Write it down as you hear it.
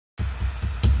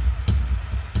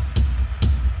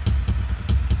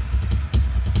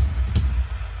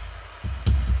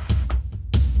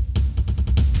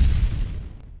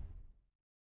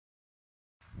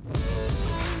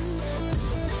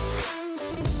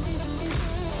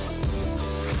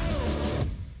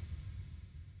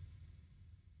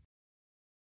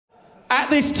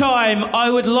this time, I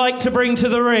would like to bring to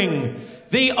the ring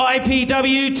the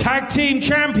IPW Tag Team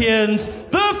Champions,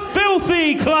 the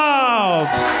Filthy Club.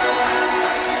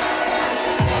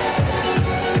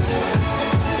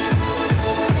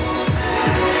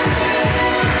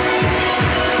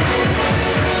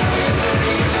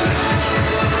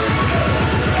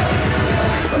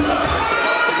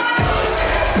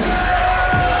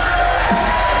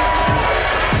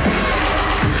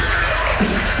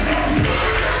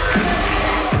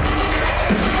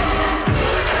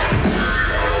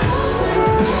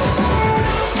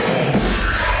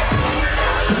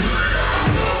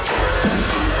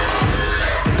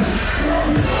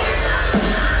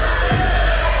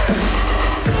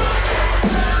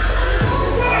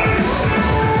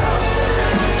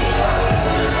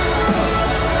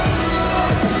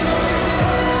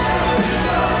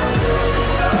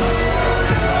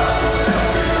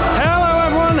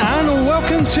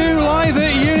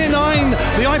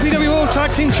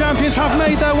 Tag Team Champions have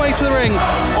made their way to the ring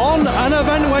on an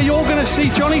event where you're going to see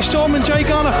Johnny Storm and Jay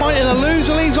Garner fight in a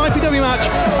loser-leaves IPW match,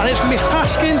 and it's going to be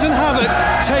Haskins and Havoc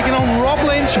taking on Rob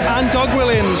Lynch and Doug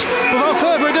Williams. Without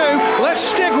further ado, let's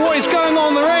stick what is going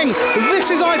on in the ring.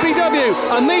 This is IPW,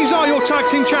 and these are your Tag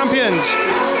Team Champions.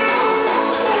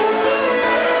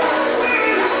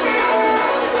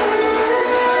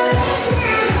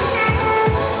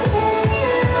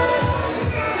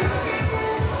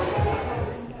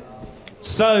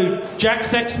 So, Jack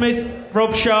Sexsmith,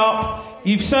 Rob Sharp,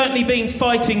 you've certainly been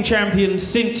fighting champions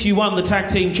since you won the Tag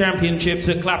Team Championships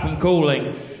at Clapham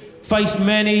Calling. Faced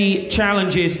many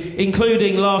challenges,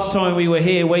 including last time we were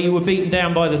here where you were beaten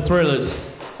down by the Thrillers.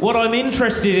 What I'm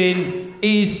interested in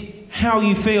is how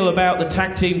you feel about the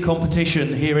tag team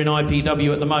competition here in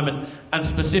IPW at the moment, and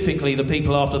specifically the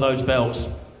people after those belts.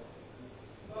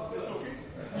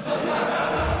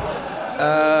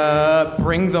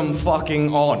 Bring them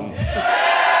fucking on.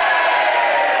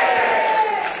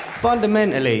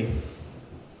 Fundamentally,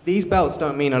 these belts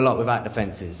don't mean a lot without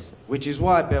defences, which is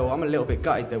why, Bill, I'm a little bit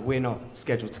gutted that we're not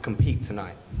scheduled to compete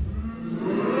tonight.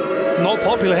 Not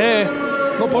popular here.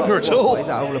 Not popular at all. What is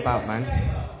that all about, man?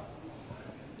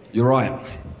 You're right.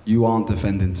 You aren't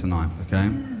defending tonight, okay?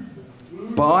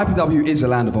 But IPW is a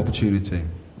land of opportunity.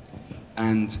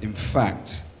 And in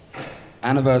fact,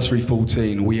 Anniversary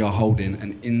 14, we are holding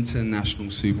an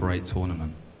international Super 8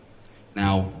 tournament.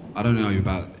 Now, I don't know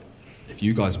about if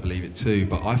you guys believe it too,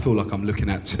 but I feel like I'm looking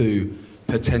at two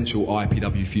potential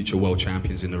IPW future world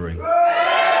champions in the ring.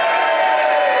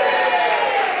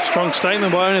 Strong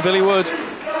statement by owner Billy Wood.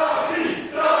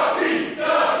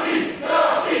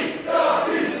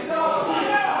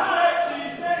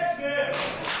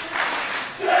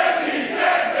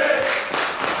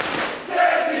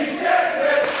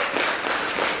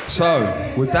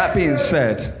 So, with that being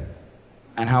said,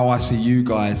 and how I see you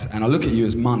guys, and I look at you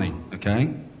as money,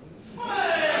 okay?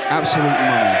 Absolute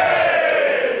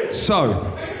money. So,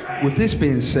 with this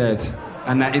being said,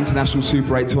 and that International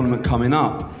Super 8 tournament coming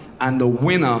up, and the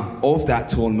winner of that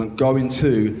tournament going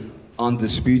to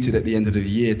Undisputed at the end of the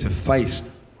year to face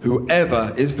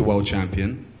whoever is the world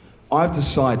champion, I've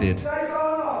decided...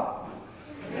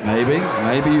 Maybe,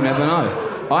 you never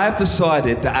know. I have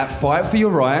decided that at Fight for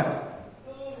Your Right,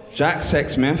 Jack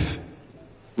Sexsmith,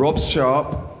 Rob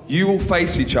Sharp, you will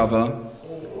face each other.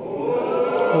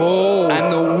 Oh.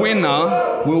 And the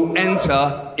winner will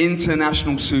enter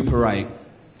International Super 8.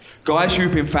 Guys,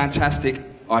 you've been fantastic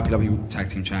IPW Tag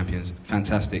Team Champions.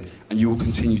 Fantastic. And you will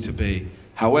continue to be.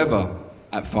 However,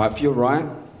 at Fight for Your Right,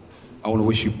 I want to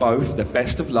wish you both the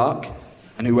best of luck.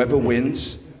 And whoever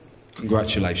wins,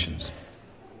 congratulations.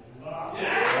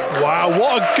 Wow,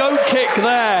 what a goat kick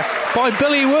there by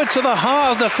Billy Wood to the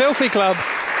heart of the Filthy Club.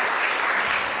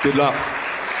 Good luck.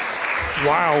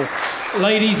 Wow.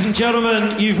 Ladies and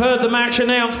gentlemen, you've heard the match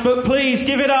announced, but please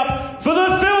give it up for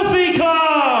the Filthy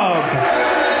Club!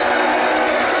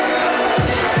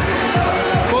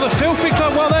 Well, the Filthy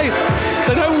Club, well, they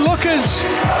don't look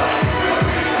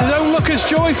as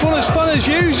joyful, as fun as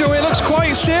usual. It looks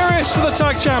quite serious for the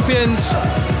tag champions.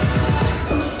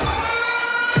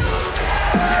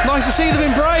 Nice to see them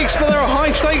in breaks, but there are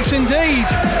high stakes indeed.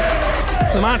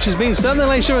 The match has been set,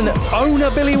 ladies and gentlemen.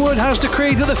 Owner Billy Wood has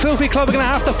decreed that the Filthy Club are going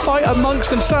to have to fight amongst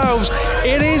themselves.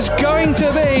 It is going to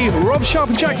be Rob Sharp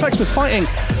and Jack Sexsmith fighting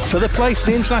for the place in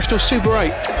the International Super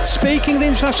 8. Speaking of the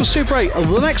International Super 8,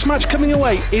 the next match coming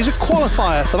away is a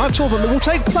qualifier for that tournament that will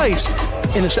take place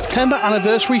in the September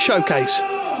Anniversary Showcase.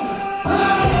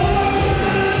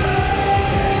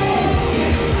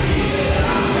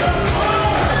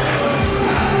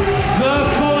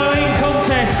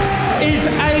 Is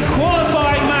a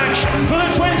qualifying match for the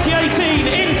 2018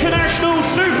 International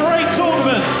Super 8 tournament.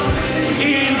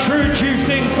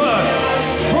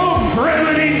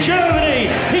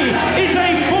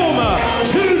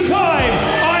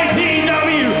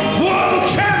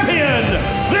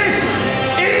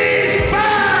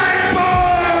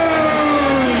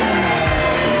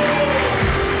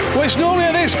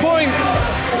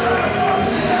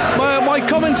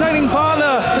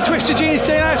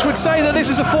 marionettes would say that this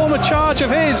is a former charge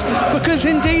of his, because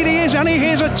indeed he is, and he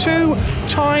is a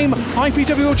two-time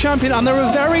IPW World Champion, and there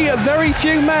are very, very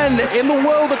few men in the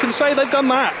world that can say they've done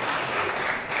that.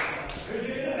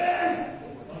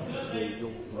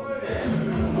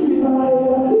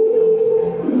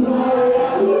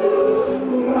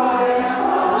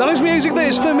 That is music that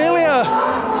is familiar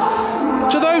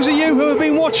to those of you who have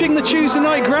been watching the Tuesday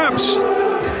Night Graps.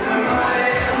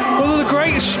 One of the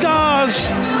great stars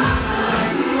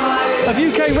of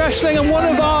UK wrestling and one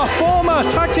of our former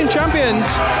tag team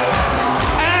champions.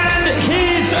 And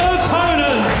his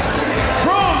opponent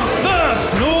from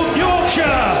Thirsk, North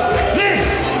Yorkshire, this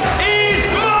is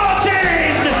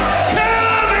Martin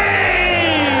Kirby!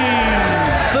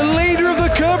 The leader of the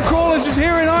Curb Crawlers is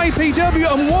here in IPW,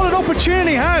 and what an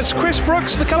opportunity has Chris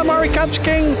Brooks, the Calamari Catch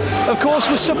King, of course,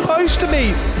 was supposed to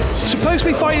be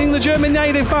fighting the German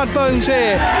native Bad Bones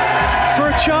here for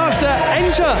a chance to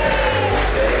enter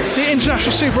the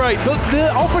International Super 8. But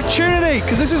the opportunity,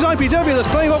 because this is IPW, there's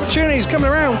plenty of opportunities coming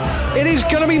around, it is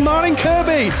going to be Martin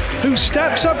Kirby who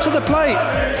steps up to the plate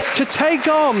to take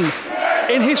on,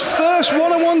 in his first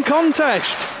one-on-one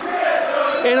contest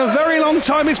in a very long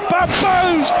time, it's Bad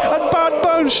Bones, and Bad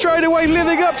Bones straight away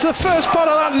living up to the first part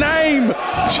of that name.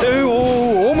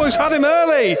 Almost had him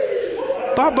early.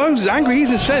 Bad Bones is angry,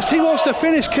 he's incensed, he wants to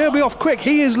finish Kirby off quick.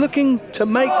 He is looking to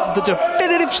make the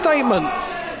definitive statement.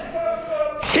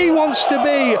 He wants to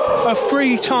be a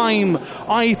three-time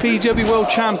IPW World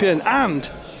Champion, and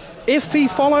if he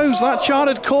follows that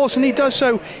charted course, and he does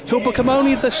so, he'll become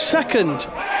only the second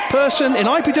person in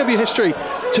IPW history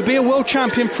to be a world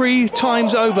champion 3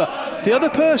 times over. The other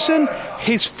person,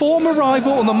 his former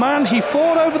rival and the man he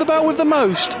fought over the belt with the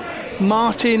most,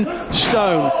 Martin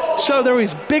Stone. So there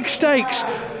is big stakes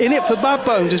in it for Bad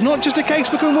Bones. It's not just a case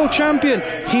of becoming world champion.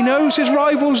 He knows his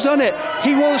rival's done it.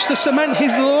 He wants to cement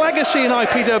his legacy in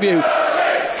IPW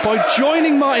by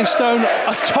joining Martin Stone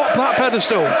atop that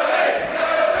pedestal.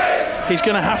 He's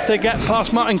going to have to get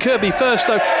past Martin Kirby first,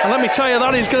 though, and let me tell you,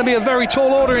 that is going to be a very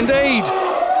tall order indeed.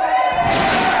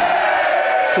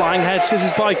 Flying head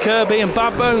scissors by Kirby, and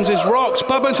Bad Bones is rocked.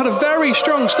 Bad Bones had a very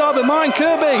strong start, but Martin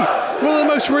Kirby, one of the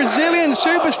most resilient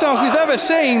superstars we've ever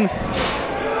seen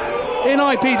in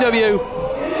IPW.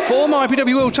 Former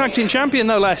IPW World Tag Team Champion,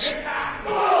 no less.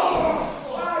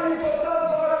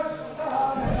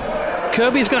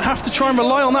 Kirby is going to have to try and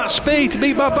rely on that speed to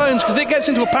beat Bad Bones, because if it gets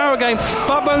into a power game,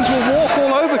 Bad Bones will walk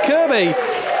all over Kirby.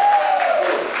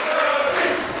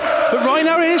 But right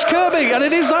now it is Kirby, and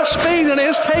it is that speed, and it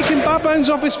has taken Bad Bones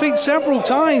off his feet several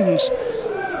times.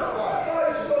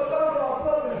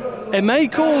 It may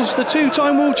cause the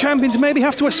two-time world champion to maybe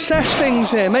have to assess things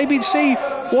here, maybe see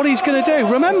what he's going to do.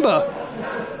 Remember,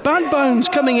 Bad Bones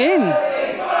coming in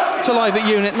to Live at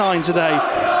Unit 9 today,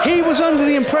 he was under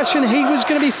the impression he was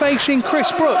going to be facing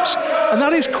Chris Brooks, and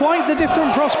that is quite the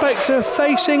different prospect to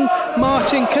facing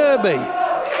Martin Kirby.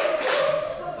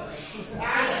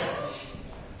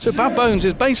 So Bad Bones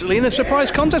is basically in a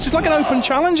surprise contest. It's like an open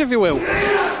challenge, if you will.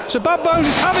 So Bad Bones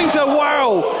is having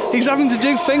to, he's having to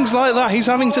do things like that. He's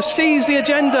having to seize the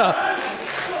agenda.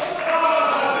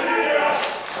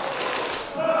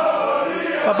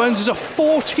 Bad Bones is a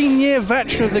 14-year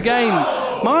veteran of the game.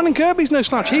 Martin Kirby's no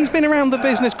slouch. He's been around the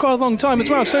business quite a long time as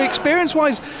well. So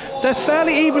experience-wise, they're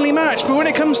fairly evenly matched. But when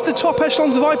it comes to the top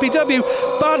echelons of IPW,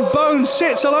 Bad Bones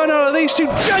sits alone out of these two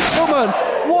gentlemen.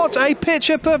 What a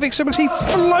picture-perfect sequence. He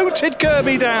floated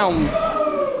Kirby down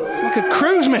like a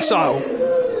cruise missile.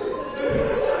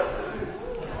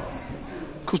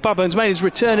 Of course, Bad Bones made his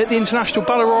return at the International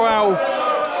Battle Royale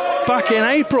back in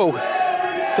April.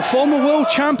 The former world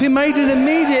champion made an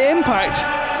immediate impact.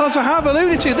 As I have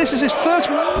alluded to, this is his first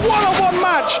one-on-one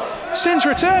match since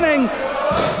returning.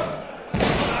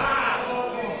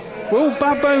 Will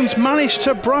Bad Bones manage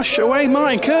to brush away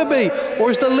Martin Kirby,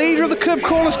 or is the leader of the Curb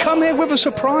Crawlers come here with a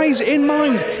surprise in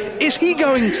mind? Is he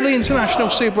going to the International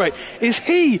Super 8? Is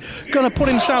he going to put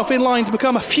himself in line to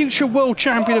become a future world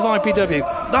champion of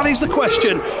IPW? That is the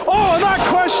question. Oh, and that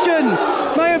question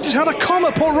may have just had a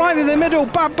comma put right in the middle.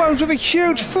 Bad Bones with a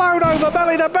huge float over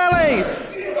belly to belly.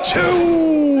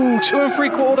 2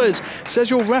 3/4,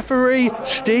 says your referee,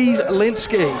 Steve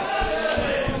Linsky.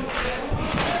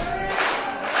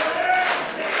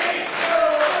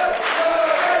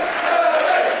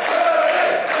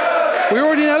 We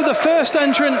already know the first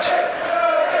entrant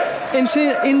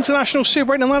into International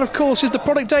Super 8, and that, of course, is the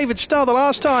product David Starr. The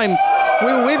last time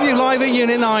we were with you live at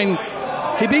Unit 9,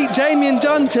 he beat Damien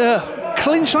Dunn to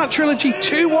clinch that trilogy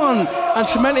 2-1 and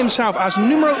cement himself as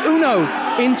numero uno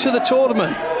into the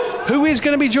tournament. Who is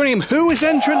going to be joining him? Who is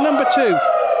entrant number 2?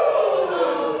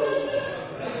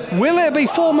 Will it be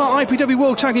former IPW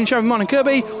World Tag Team Champion Martin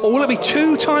Kirby, or will it be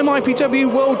two-time IPW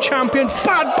World Champion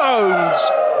Bad Bones?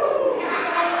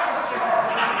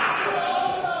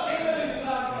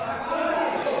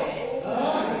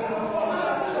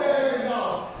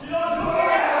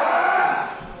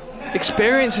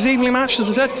 Experience is evenly matched, as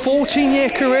I said. 14-year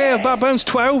career of Bad Bones,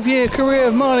 12-year career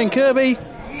of Martin Kirby.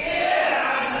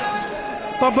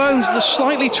 Bad Bones, the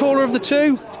slightly taller of the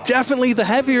two, definitely the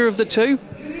heavier of the two.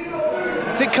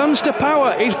 If it comes to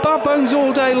power, it's Bad Bones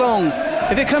all day long.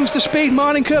 If it comes to speed,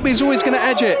 Martin Kirby is always going to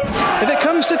edge it. If it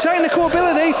comes to technical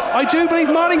ability, I do believe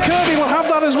Martin Kirby will have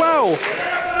that as well.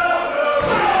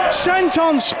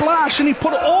 Senton splash, and he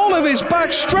put all of his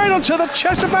back straight onto the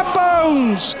chest of Bad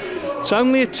Bones. It's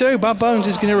only a two. Bad Bones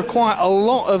is going to require a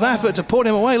lot of effort to put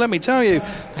him away, let me tell you.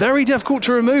 Very difficult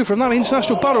to remove from that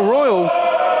International Battle Royal.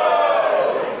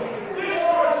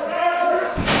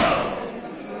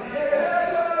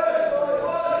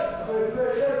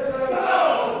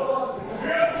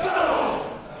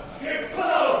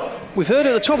 We've heard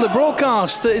at the top of the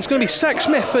broadcast that it's going to be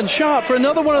Sexsmith and Sharp for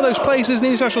another one of those places in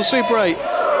the International Super 8.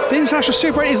 The International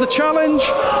Super 8 is the challenge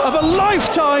of a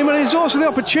lifetime, and it's also the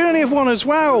opportunity of one as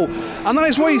well. And that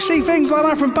is why you see things like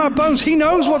that from Bad Bones. He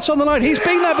knows what's on the line. He's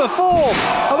been there before.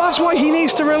 And that's why he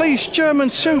needs to release German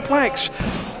suplex.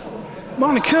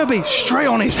 Martin Kirby straight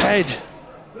on his head.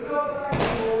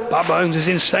 Bad Bones is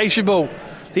insatiable.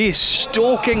 He is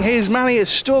stalking his man. He is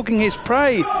stalking his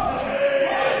prey.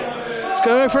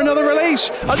 Going for another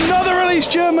release. Another release,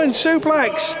 German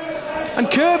suplex. And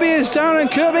Kirby is down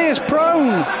and Kirby is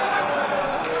prone.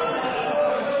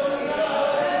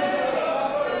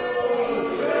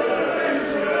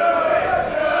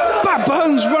 Bad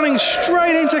Bones running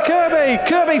straight into Kirby.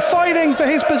 Kirby fighting for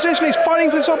his position. He's fighting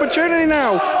for this opportunity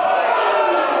now.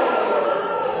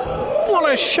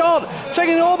 What a shot.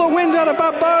 Taking all the wind out of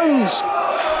Bad Bones.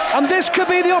 And this could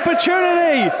be the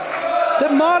opportunity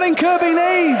that Martin Kirby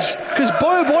needs, because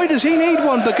boy oh boy does he need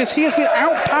one, because he has been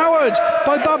outpowered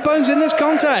by Bad Bones in this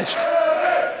contest.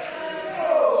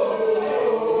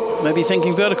 Maybe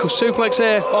thinking vertical suplex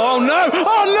here. Oh no!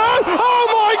 Oh no! Oh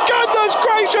my goodness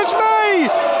gracious me!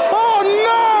 Oh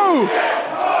no!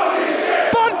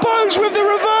 Bad Bones with the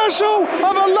reversal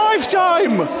of a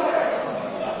lifetime!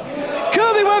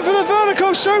 Kirby went for the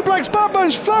vertical suplex, Bad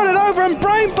Bones floated over and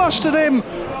brainbusted him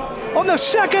on the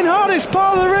second hardest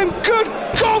part of the ring. Good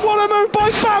God, what a move by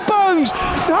Bad Bones!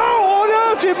 How on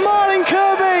earth did Martin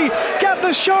Kirby get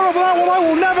the shot of that one? I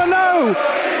will never know.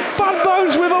 Bad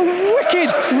Bones with a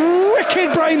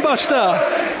wicked brainbuster.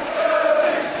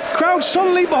 Crowd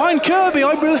suddenly behind Kirby,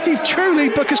 I believe truly,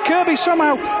 because Kirby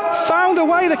somehow found a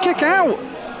way to kick out.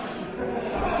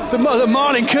 But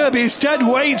Martin Kirby is dead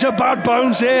weight to Bad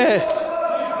Bones here.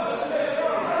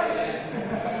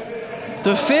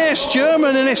 The fierce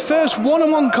German in his first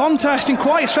one-on-one contest in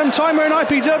quite some time here in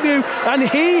IPW, and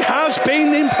he has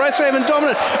been impressive and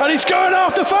dominant, and he's going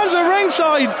after fans at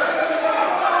ringside.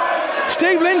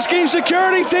 Steve Linsky and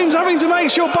security teams having to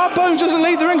make sure Bad Bones doesn't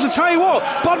leave the ring. To tell you what,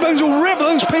 Bad Bones will rip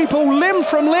those people limb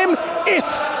from limb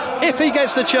if he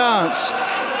gets the chance.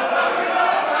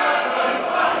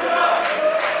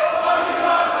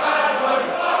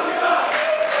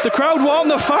 The crowd want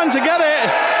the fan to get it.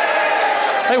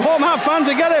 They want that fan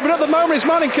to get it, but at the moment it's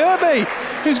Martin Kirby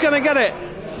who's going to get it.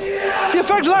 The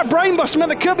effect of that brainbuster meant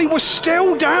that Kirby was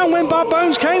still down when Bad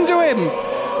Bones came to him.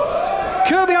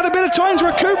 Kirby had a bit of time to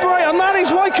recuperate, and that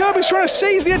is why Kirby's trying to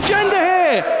seize the agenda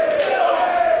here.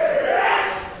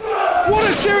 What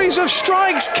a series of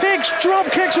strikes, kicks,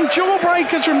 drop kicks and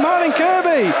jawbreakers from Martin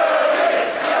Kirby.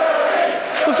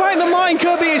 The fact that Martin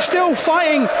Kirby is still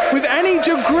fighting with any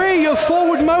degree of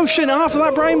forward motion after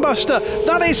that brainbuster,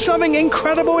 that is something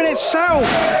incredible in itself.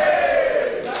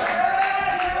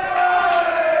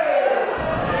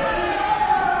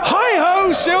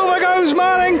 Hi-ho, silver goes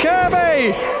Martin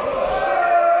Kirby.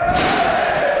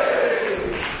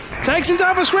 Takes him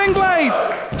down for swing blade.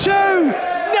 2,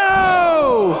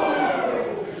 no!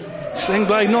 Sling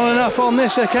blade not enough on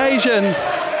this occasion.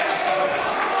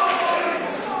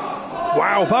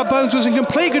 Wow, Bad Bones was in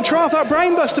complete control of that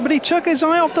brainbuster, but he took his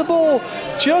eye off the ball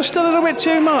just a little bit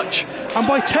too much. And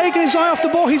by taking his eye off the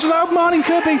ball, he's allowed Martin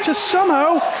Kirby to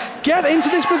somehow get into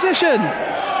this position.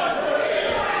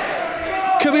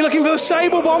 Kirby looking for the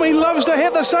Sable Bomb. He loves to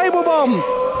hit the Sable Bomb.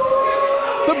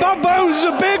 But Bad Bones is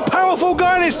a big, powerful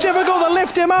guy, and it's difficult to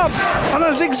lift him up. And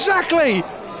that's exactly...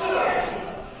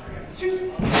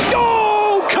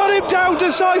 cut him down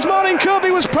to size. Martin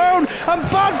Kirby was prone, and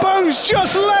Bad Bones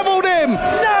just levelled him.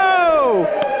 No!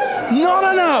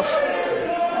 Not enough.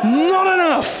 Not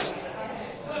enough.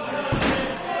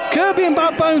 Kirby and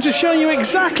Bad Bones are showing you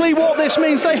exactly what this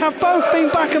means. They have both been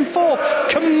back and forth,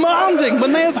 commanding.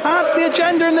 When they have had the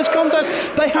agenda in this contest,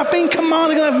 they have been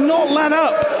commanding and have not let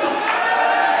up.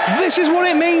 This is what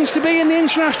it means to be in the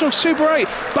International Super 8.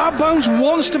 Bad Bones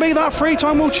wants to be that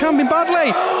three-time world champion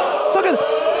badly. Look at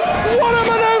what a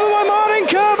manoeuvre by Martin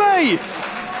Kirby!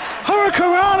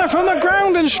 Hurricanrana from the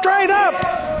ground and straight up.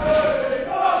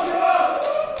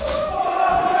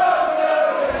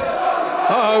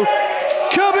 Uh-oh.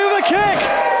 Kirby with a kick.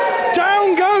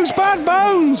 Down goes Bad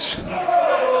Bones.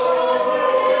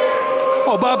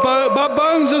 Oh, Bad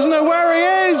Bones doesn't know where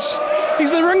he is.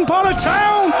 He's the ring part of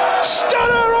town.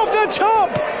 Stunner off the top.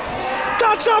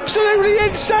 That's absolutely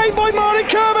insane by Martin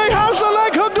Kirby. Has the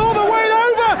leg hooked all the way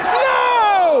over.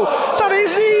 No! That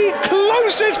is the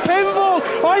closest pinfall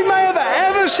I may have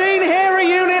ever seen here at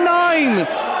Unit 9.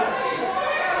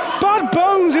 Bad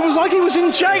Bones, it was like he was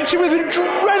injected with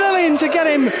adrenaline to get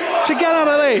out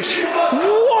of this.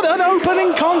 What an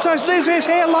opening contest this is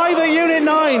here live at Unit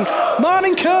 9.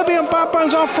 Martin Kirby and Bad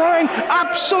Bones are throwing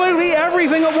absolutely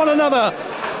everything at one another.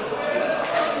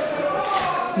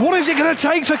 What is it going to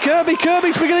take for Kirby?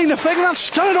 Kirby's beginning to think that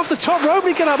stunning off the top rope.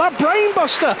 He get out that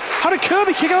brainbuster. How did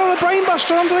Kirby kick out of the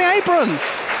brainbuster onto the apron?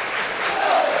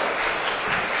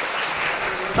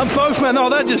 And both men,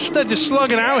 they're just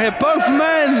slugging out here. Both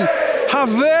men have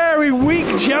very weak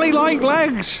jelly-like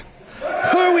legs.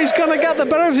 Who is going to get the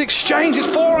better of the exchange? It's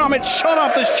forearm, it's shot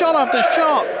after shot after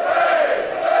shot.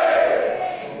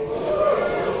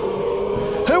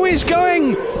 Who is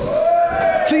going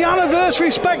to the anniversary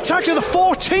spectacular, the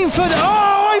 14th of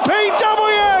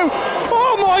IPW?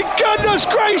 Oh my goodness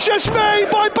gracious me,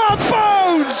 by Bad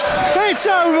Bones! It's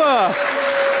over!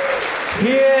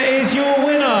 Here is your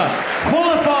winner,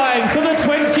 qualifying for the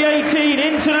 2018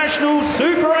 International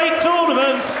Super 8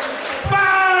 Tournament,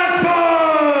 Bad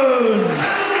Bones!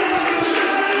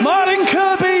 Martin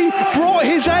Kirby brought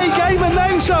his A game and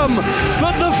then some,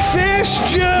 but the fierce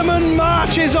German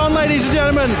march is on, ladies and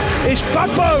gentlemen. It's Bad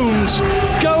Bones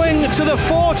going to the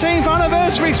 14th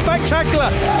anniversary spectacular.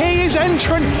 He is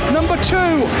entrant number 2,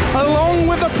 along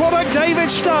with the product David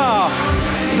Starr.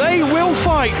 They will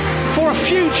fight for a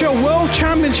future World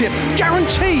Championship,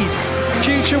 guaranteed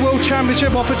future World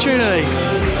Championship opportunity.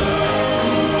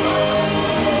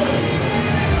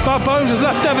 Bad Bones has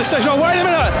left devastation. Oh, wait a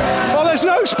minute. Oh, there's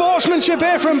no sportsmanship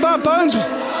here from Bad Bones.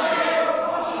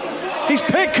 He's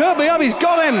picked Kirby up. He's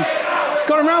got him.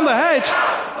 Got him round the head.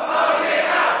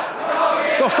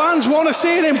 Well, fans want to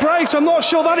see an embrace. I'm not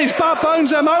sure that is Bad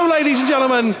Bones' MO, ladies and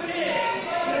gentlemen.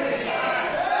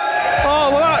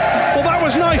 Oh, well, that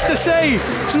was nice to see.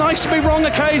 It's nice to be wrong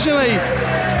occasionally.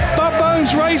 Bad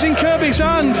Bones raising Kirby's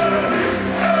hand.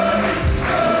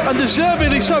 And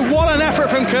deservedly so. What an effort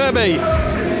from Kirby.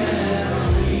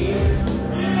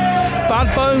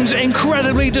 Bad Bones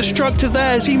incredibly destructive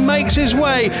there as he makes his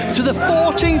way to the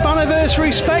 14th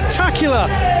anniversary spectacular.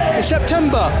 In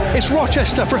September, it's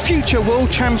Rochester for a future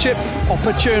World Championship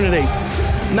opportunity.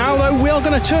 Now, though, we are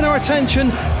going to turn our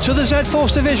attention to the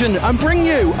Z-Force division and bring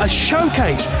you a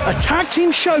showcase, a tag team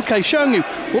showcase showing you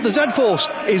what the Z-Force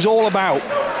is all about.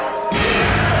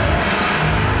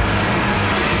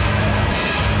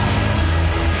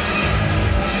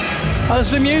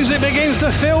 As the music begins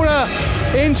to filter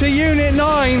into Unit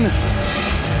 9,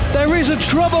 there is a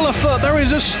trouble afoot, there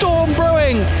is a storm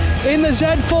brewing in the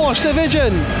Z-Force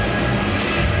division.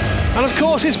 And of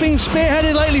course, it's been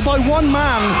spearheaded lately by one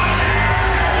man.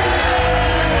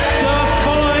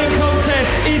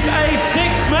 Is a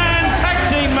 6-man tag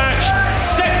team match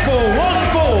set for one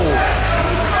fall.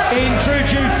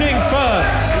 Introducing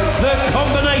first the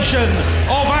combination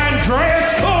of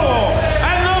Andreas Core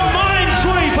and the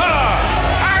Minesweeper,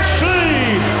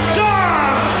 Ashley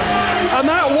Dunn. And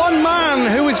that one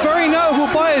man who is very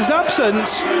notable by his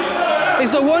absence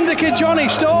is the Wonder Kid Jonny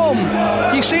Storm.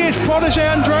 You see his protege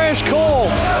Andreas Core.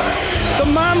 The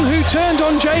man who turned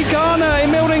on Jay Garner in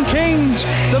Milton Keynes,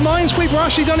 the Minesweeper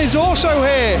Ashley Dunn, is also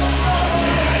here.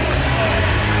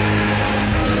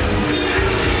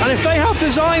 And if they have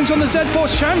designs on the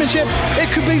Z-Force Championship, it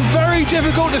could be very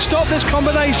difficult to stop this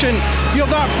combination. You have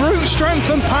that brute strength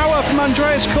and power from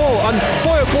Andreas Core, and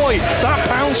boy oh boy, that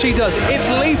bounce he does, it's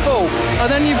lethal.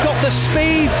 And then you've got the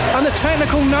speed and the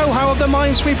technical know-how of the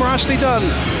Minesweeper Ashley Dunn.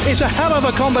 It's a hell of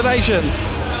a combination.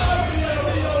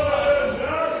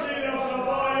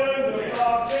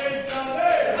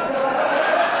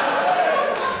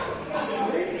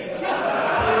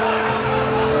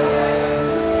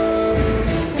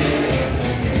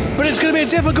 It's going to be a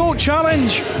difficult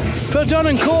challenge for Dunn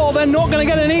and Core. They're not going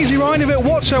to get an easy ride of it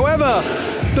whatsoever,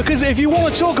 because if you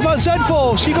want to talk about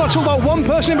Z-Force, you've got to talk about one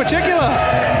person in particular.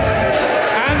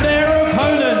 And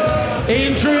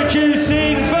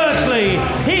Introducing firstly,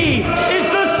 he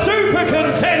is the super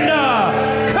contender,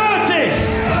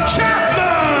 Curtis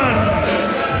Chapman!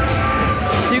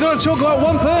 You've got to talk about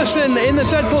one person in the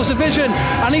Z-Force division,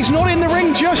 and he's not in the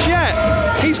ring just yet.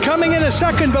 He's coming in a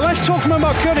second, but let's talk to him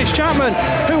about Curtis Chapman,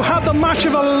 who had the match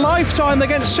of a lifetime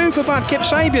against Superbad Kip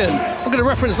Sabian. I'm going to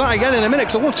reference that again in a minute,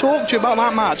 because I want to talk to you about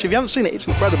that match. If you haven't seen it, it's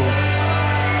incredible.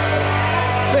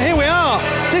 But here we are.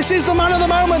 This is the man of the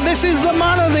moment. This is the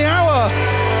man of the hour.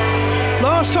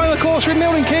 Last time, of course, with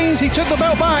Milton Keynes, he took the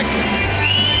belt back.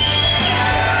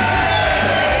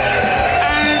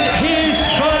 And his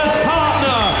first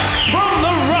partner from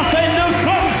the rough end of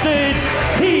Plumstead,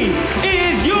 he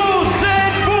is your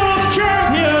Z-Force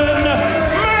champion,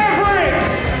 Maverick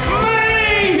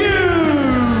Mayhew.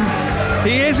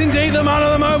 He is indeed the man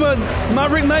of the moment.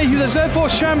 Maverick Mayhew, the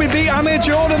Z-Force champion, beat Amir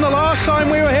Jordan the last time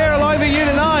we were here live at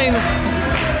Unit 9.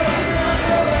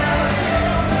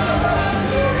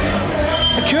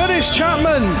 Curtis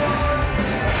Chapman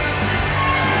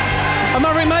and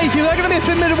Maverick Mayhew, they're going to be a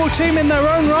formidable team in their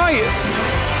own right.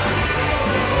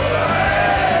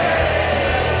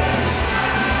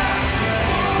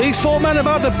 These four men are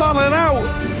about to battle it out.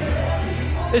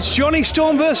 It's Johnny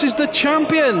Storm versus the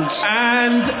champions.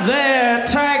 And their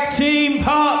tag team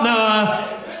partner.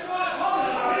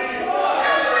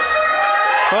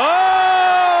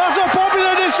 Oh, that's a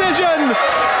popular decision.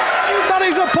 That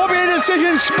is a popular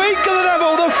decision. Speak of the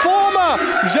devil, the former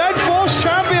Z-Force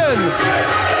champion.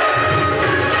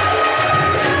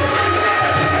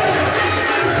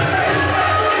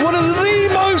 One of the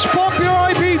most popular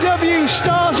IPW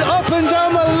stars up and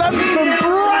down the length and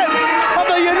breadth of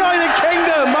the United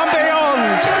Kingdom and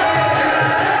beyond.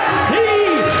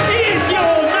 He is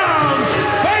your man's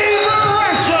favourite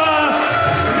wrestler,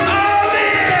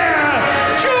 Amir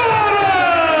Jordan.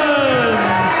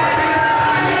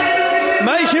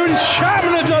 Mayhew and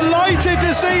Chapman are delighted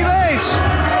to see this.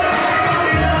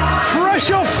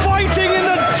 Fresh off fighting in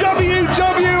the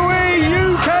WWE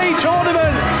UK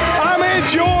tournament, Amir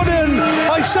Jordan.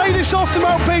 I say this often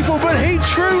about people, but he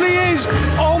truly is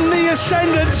on the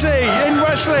ascendancy in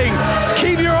wrestling.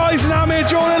 Keep your eyes on Amir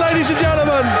Jordan, ladies and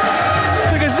gentlemen,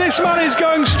 because this man is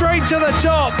going straight to the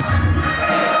top.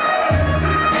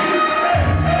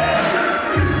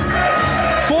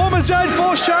 Former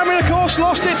Z-Force champion, of course,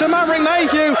 lost it to Maverick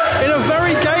Mayhew in a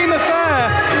very game affair.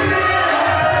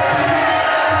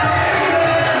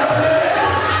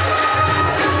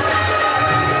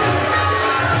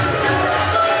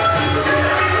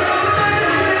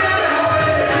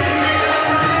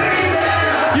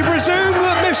 You presume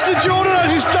that Mr. Jordan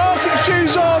has his dancing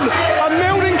shoes on and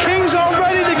Milton Keynes are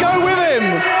ready to go with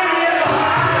him.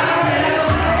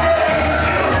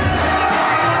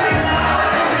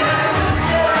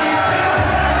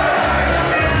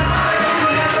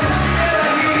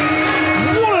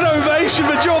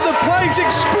 For Jordan, the place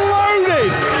exploded.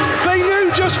 They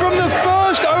knew just from the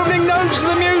first opening notes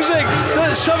of the music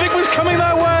that Suffolk was coming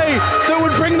their way, that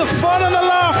would bring the fun and the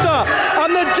laughter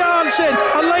and the dancing.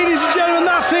 And ladies and gentlemen,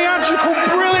 that theatrical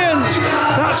brilliance,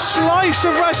 that slice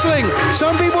of wrestling.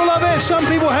 Some people love it, some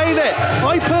people hate it.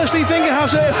 I personally think it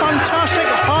has a fantastic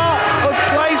heart of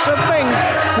place of things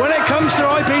when it comes to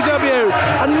IPW.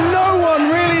 And no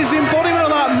one really is the embodiment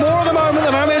of that more at the moment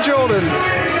than Amir Jordan.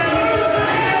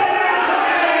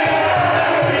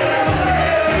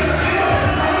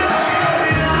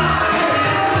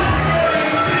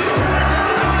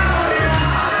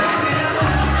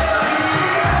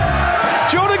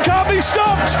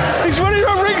 Stopped. He's running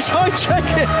around ringside,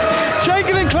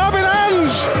 shaking and clapping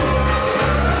hands.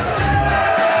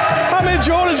 Amir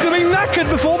Jordan's going to be knackered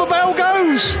before the bell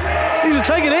goes. He needs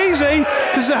to take it easy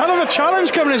because there's a hell of a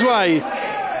challenge coming his way.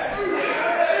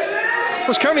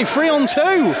 It's currently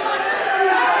 3-on-2.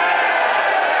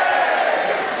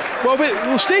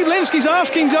 Well, Steve Linsky's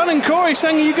asking Dunn and Corey,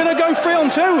 saying, are you going to go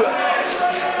 3-on-2?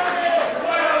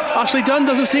 Ashley Dunn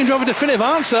doesn't seem to have a definitive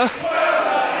answer.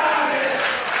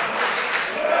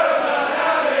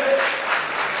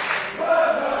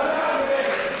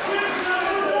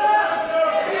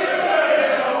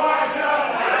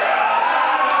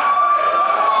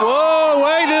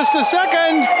 A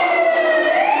second.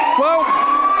 Well,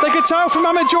 they could tell from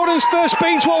Amir Jordan's first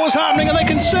beats what was happening, and they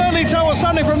can certainly tell what's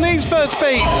happening from these first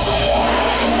beats.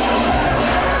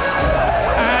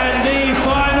 And the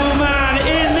final man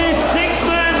in this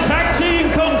six-man tag team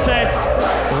contest,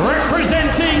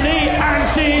 representing the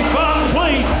Anti-Fun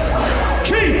Police,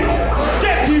 Chief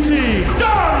Deputy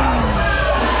Dunn.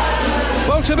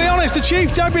 Well, to be honest, the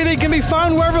Chief Deputy can be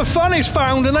found wherever fun is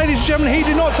found, and ladies and gentlemen, he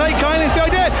did not take kindness to the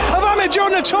idea of Amir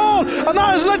Jordan at all, and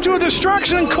that has led to a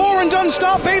distraction, and Core and Dunn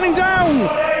start peeling down.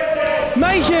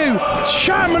 Mayhew,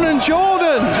 Chapman and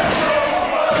Jordan.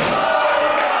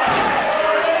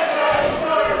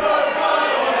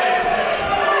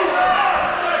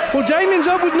 Well, Damien's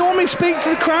up would normally speak to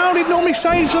the crowd, he'd normally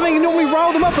say something, he'd normally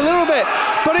rile them up a little bit.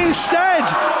 But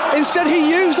instead he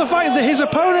used the fact that his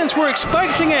opponents were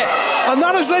expecting it, and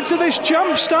that has led to this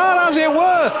jump start, as it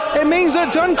were. It means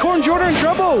that Duncore and Jordan are in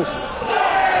trouble.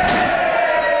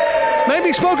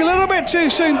 Maybe spoke a little bit too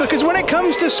soon, because when it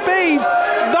comes to speed,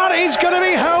 that is going to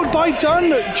be held by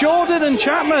Dunn, Jordan and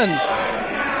Chapman.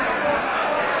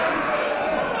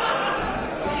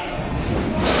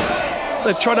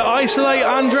 They've tried to isolate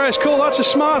Andreas Cole. That's a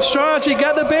smart strategy.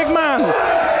 Get the big man.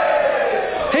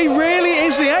 He really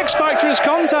is the X factor in this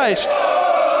contest.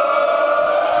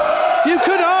 You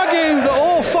could argue that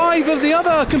all 5 of the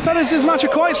other competitors in this match are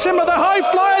quite similar. They're high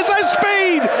flyers, they're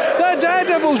speed, they're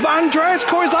daredevils, but Andreas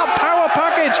Cole is that power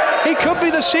package. He could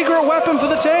be the secret weapon for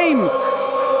the team.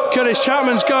 Curtis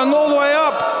Chapman's going all the way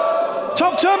up.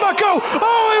 Top turnbuckle.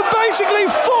 Oh, basically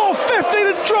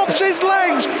 450 that drops his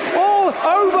legs all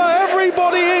over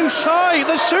everybody inside.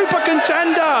 The super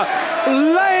contender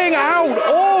laying out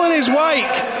all in his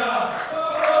wake.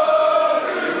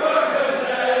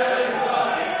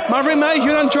 Maverick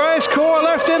Mayhew and Andreas Cole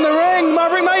left in the ring.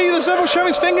 Maverick Mayhew, the several show,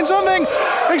 is thinking something.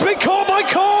 He's been caught by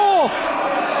Cole.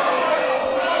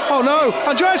 Oh no,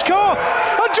 Andreas Cole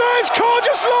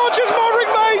just launches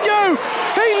Maverick Mayhew.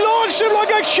 He launched him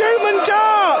like a human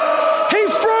dart. He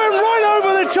threw him right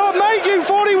over the top. Mayhew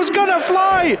thought he was going to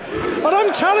fly. And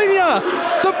I'm telling you,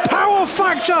 the power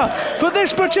factor for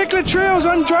this particular trio is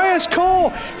Andreas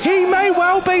Cole. He may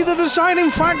well be the deciding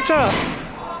factor.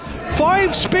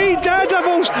 5 speed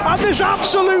daredevils and this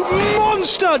absolute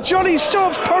monster, Jonny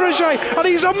Storm's protege, and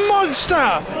he's a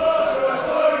monster.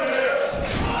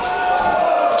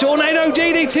 Tornado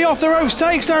DDT off the ropes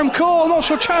takes down Cole. I'm not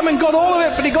sure Chapman got all of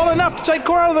it, but he got enough to take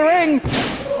Cole out of the ring.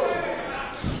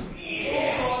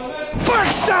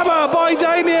 Backstabber by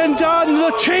Damien Dunn.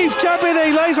 The chief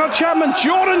deputy lays on Chapman.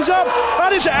 Jordan's up,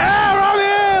 and it's air out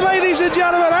here, ladies and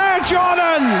gentlemen. Air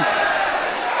Jordan.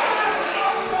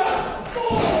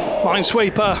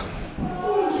 Minesweeper.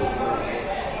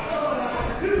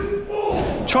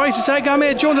 Tries to take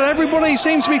Amir Jordan. Everybody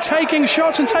seems to be taking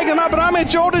shots and taking them out, but Amir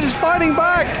Jordan is fighting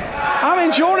back.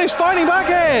 Amir Jordan is fighting back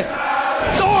here.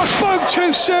 Oh, spoke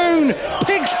too soon.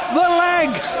 Picks the leg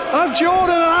of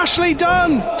Jordan and Ashley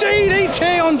Dunn.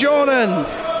 DDT on Jordan.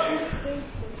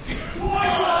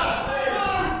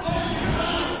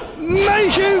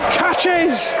 Mayhew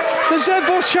catches. The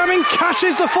Z-Force champion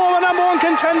catches the former #1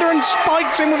 contender and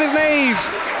spikes him with his knees.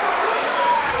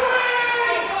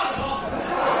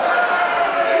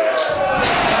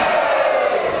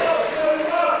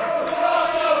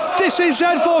 This is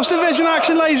Z-Force Division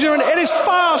action, ladies and gentlemen. It is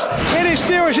fast, it is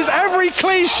furious, it's every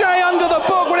cliche under the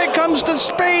book when it comes to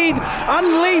speed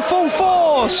and lethal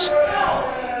force.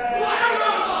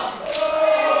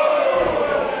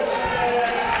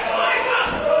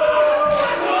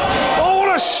 Oh,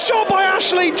 what a shot by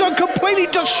Ashley Dunn, completely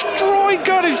destroyed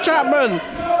Curtis Chapman.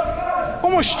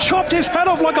 Almost chopped his head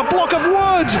off like a block of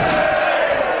wood.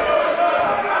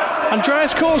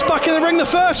 Andreas Cole's back in the ring, the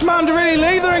first man to really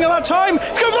leave the ring at that time.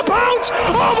 Let's go for the pounce!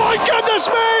 Oh my goodness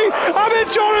me! Amir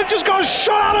Jordan just got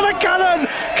shot out of the cannon,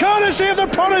 courtesy of the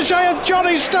protege of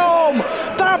Jonny Storm.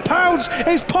 That pounce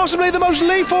is possibly the most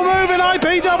lethal move in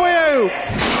IPW.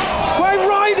 Wave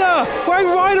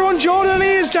Rider on Jordan, and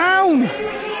he is down.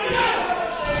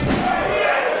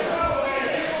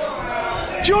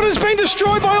 Jordan's been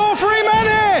destroyed by all 3 men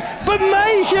here, but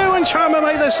Mayhew and Chapman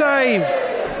make the save.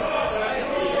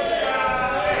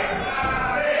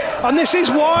 And this is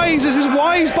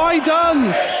wise by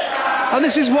Dunn. And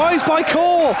this is wise by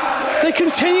Cole. They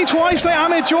continue to isolate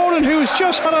Amir Jordan, who has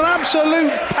just had an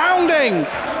absolute pounding.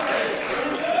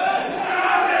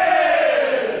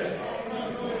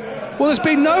 Well, there's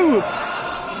been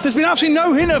absolutely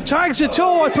no hint of tags at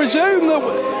all. I presume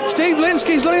that Steve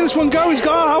Linsky's letting this one go. He's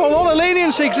got to have a lot of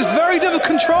leniency because it's very difficult to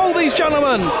control these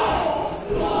gentlemen.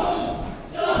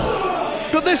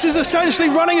 But this is essentially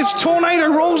running its tornado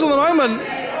rules at the moment.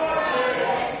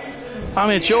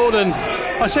 Amir Jordan,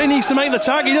 I say he needs to make the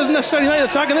tag. He doesn't necessarily make the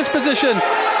tag in this position.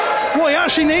 What he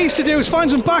actually needs to do is find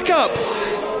some backup.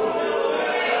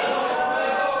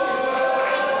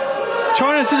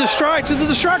 Trying to distract, the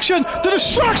distraction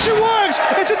works!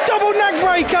 It's a double neck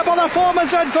breaker by the former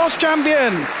Z-Force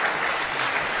champion.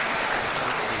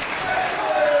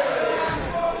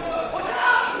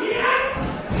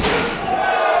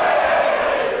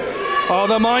 Oh,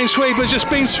 the Minesweeper's just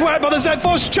been swept by the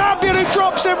Z-Force champion, who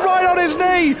drops it right on his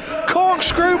knee.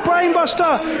 Corkscrew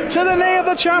brainbuster to the knee of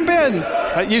the champion.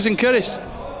 Using Curtis.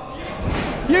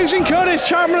 using Curtis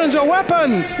Chapman as a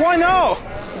weapon. Why not?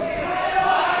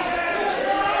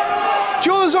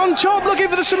 Jordan's on top, looking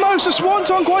for the Samosa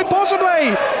Swanton, quite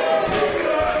possibly.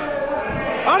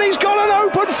 And he's got an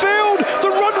open field. The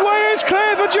runway is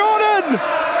clear for Jordan.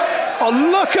 Oh,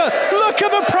 look at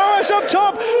the prowess up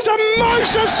top.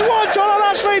 Samosa Swanton on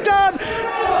Ashley Dunn.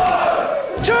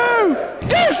 2,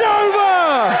 it's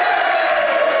over.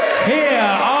 Here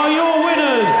are your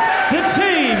winners, the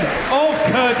team of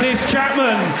Curtis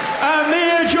Chapman,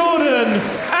 Amir Jordan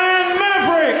and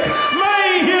Maverick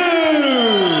Mayhew.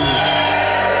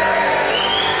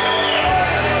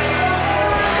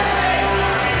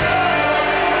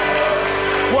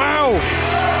 Wow,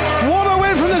 what a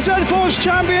win from the Z-Force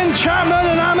champion Chapman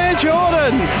and Amir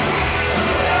Jordan.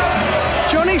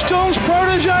 Johnny Storm's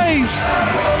proteges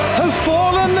have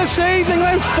fallen this evening.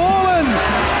 They've fallen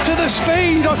to the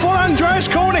speed. I thought Andreas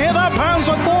Corner hit that pounce.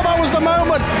 I thought that was the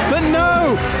moment. But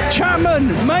no,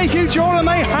 Chapman, Mayhew, Jordan,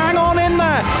 they hang on in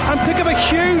there and pick up a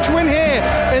huge win here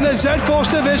in the Z-Force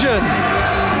division.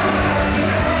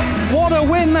 What a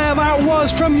win there that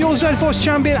was from your Z-Force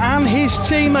champion and his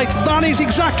teammates. That is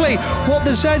exactly what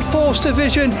the Z-Force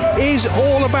division is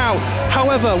all about.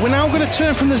 However, we're now going to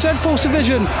turn from the Z-Force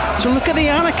division to look at the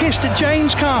anarchist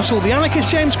James Castle. The anarchist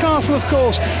James Castle, of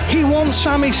course, he wants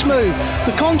Sammy Smooth.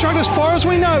 The contract, as far as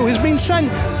we know, has been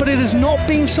sent, but it has not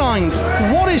been signed.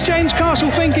 What is James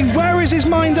Castle thinking? Where is his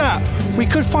mind at? We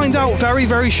could find out very,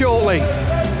 very shortly.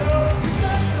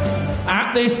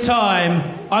 At this time,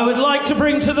 I would like to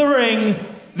bring to the ring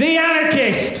the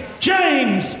anarchist,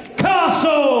 James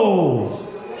Castle.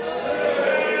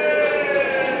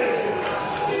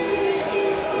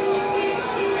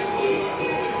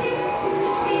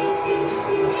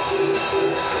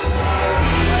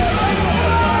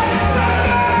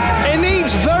 It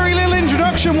needs very little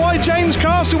introduction why James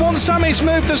Castle wants Sammy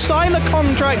Smooth to sign the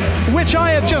contract, which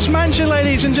I have just mentioned,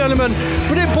 ladies and gentlemen.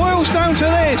 But it boils down to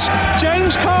this.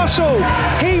 James Castle,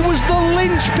 he was the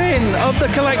linchpin of the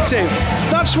collective.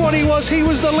 That's what he was. He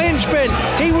was the linchpin.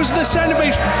 He was the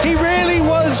centerpiece. He really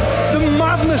was the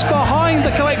madness behind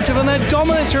the collective and their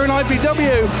dominance here in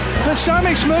IPW. But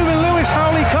Sammy Smooth and Lewis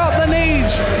Howley cut the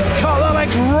knees, cut the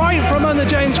legs right from under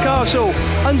James Castle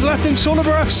and left him sort of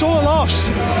bereft, sort of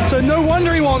lost. So no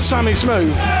wonder he wants Sammy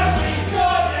Smooth.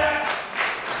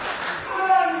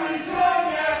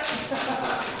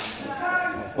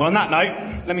 Well, on that note,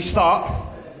 let me start.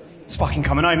 It's fucking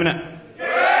coming home, innit?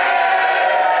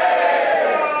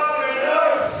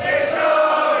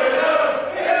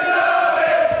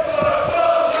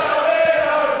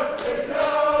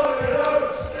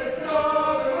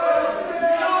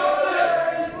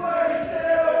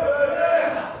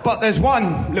 But there's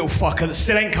one little fucker that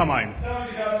still ain't come home.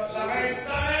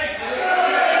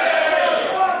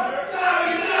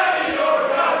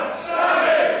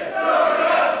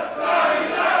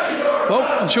 Well,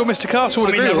 I'm sure Mr. Castle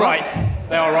would agree with that. Right.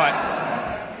 They are right.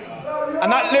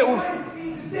 And that little...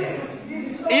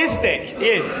 He is a dick. He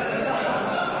is.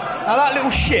 Now that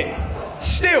little shit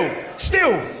still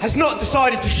has not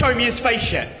decided to show me his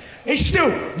face yet. He still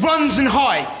runs and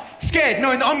hides, scared,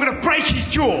 knowing that I'm going to break his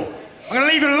jaw. I'm going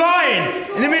to leave him lying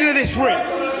in the middle of this ring.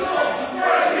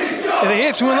 If he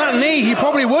hits him with that knee, he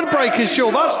probably would break his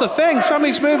jaw. That's the thing.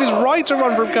 Sammy Smooth is right to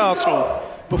run from Castle.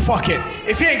 But fuck it.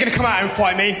 If he ain't going to come out and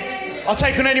fight me, I'll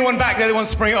take on anyone back there that wants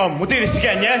to bring it on. We'll do this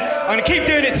again, yeah? I'm going to keep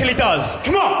doing it till he does.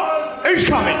 Come on! Who's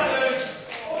coming?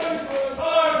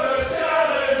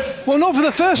 Well, not for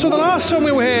the first or the last time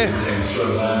we were here.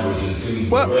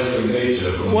 Well,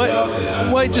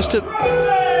 wait just to...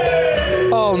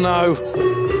 Oh, no.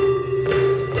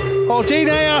 Oh, Dean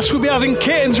Ayas will be having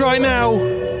kittens right now.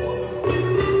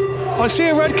 I see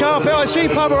a red carpet, I see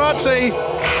paparazzi.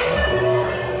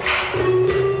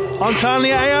 I'm telling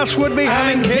you, Ayas would be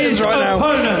having kittens right now.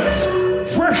 Opponent,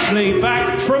 freshly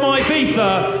back from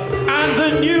Ibiza, and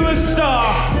the newest star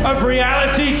of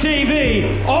reality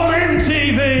TV on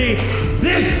MTV,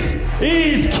 this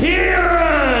is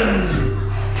Kieran!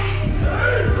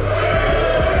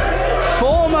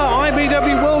 Former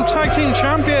IPW World Tag Team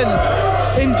Champion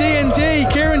in D&D,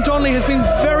 Kieran Donnelly has been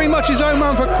very much his own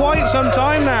man for quite some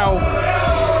time now.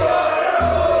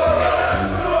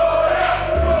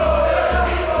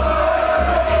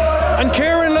 And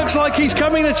Kieran looks like he's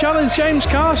coming to challenge James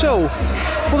Castle.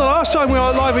 Well, the last time we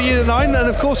were live at Unit 9, and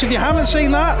of course, if you haven't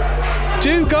seen that,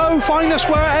 do go find us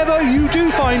wherever you do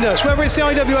find us, whether it's the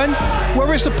IWN,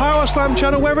 whether it's the Power Slam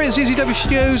channel, whether it's ZZW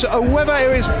Studios, or whether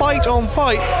it is Fight on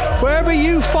Fight, wherever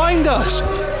you find us,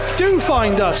 do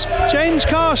find us. James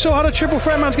Castle had a triple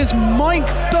threat match against Mike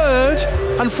Bird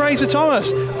and Fraser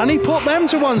Thomas, and he put them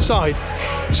to one side.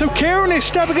 So Kieran is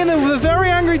stepping in there with a very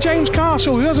angry James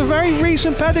Castle, who has a very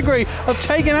recent pedigree of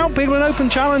taking out people in open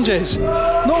challenges.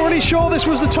 Not really sure this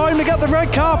was the time to get the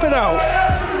red carpet out.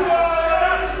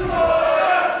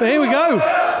 But here we go.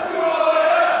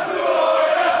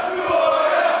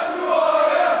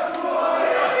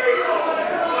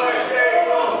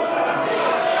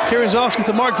 Kieran's asking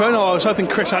for the microphone. Oh, I was hoping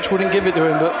Chris Hatch wouldn't give it to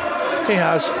him, but he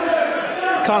has.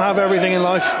 Can't have everything in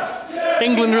life.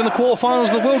 England are in the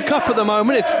quarterfinals of the World Cup at the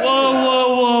moment.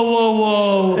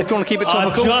 Whoa. If you want to keep it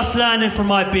topical. I've just landed from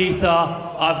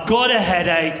Ibiza. I've got a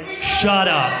headache. Shut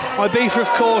up. Ibiza, of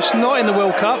course, not in the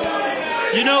World Cup.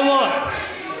 You know what?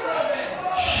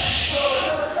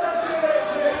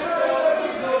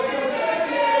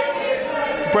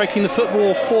 Breaking the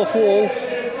football fourth wall.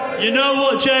 You know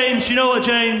what, James? You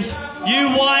whining.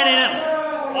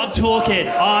 I'm talking.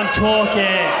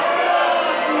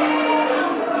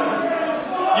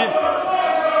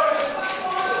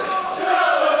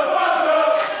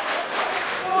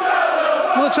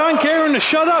 Well, it's telling Kieran to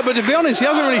shut up, but to be honest, he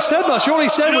hasn't really said much. All he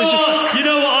said was just... You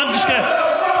know what? I'm just going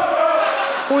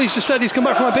to... All he's just said, he's come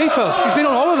back from Ibiza. He's been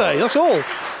on holiday, that's all.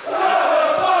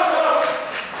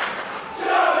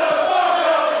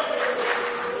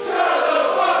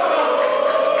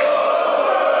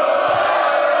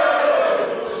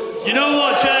 You know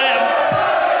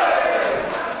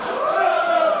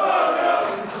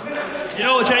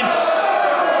what, James?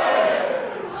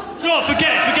 Oh,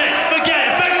 forget it.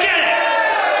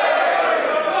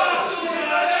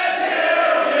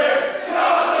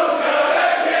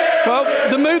 Well,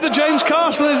 the mood that James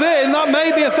Castle is in, that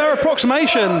may be a fair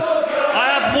approximation. I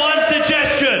have one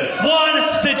suggestion. One.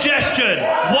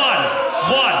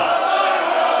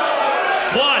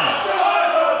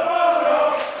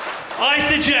 I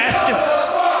suggest...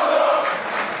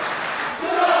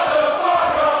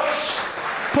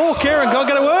 Poor Kieran can't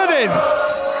get a word in.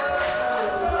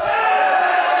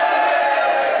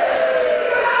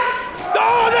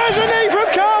 Oh, there's a knee from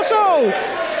Castle.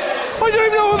 I don't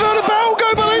even know if I've heard a bell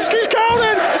go. Belinsky's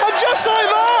counting, and just like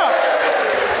that.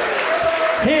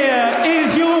 Here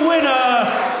is your winner,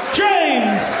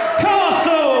 James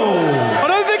Castle. I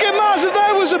don't think it matters if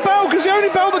there was a bell, because the only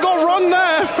bell that got rung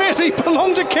there really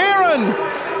belonged to Kieran.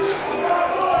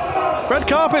 Red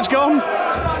carpet's gone.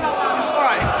 All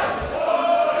right.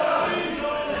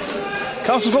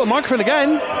 Castle's got the microphone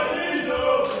again.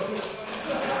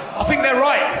 I think they're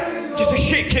right. Just a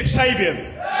shit Kip Sabian.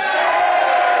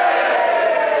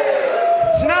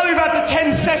 So now we've had the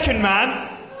 10-second man.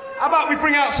 How about we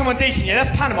bring out someone decent? Yeah,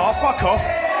 that's Panama. Fuck off.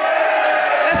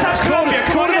 Let's have Colombia.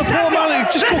 Come on, let's have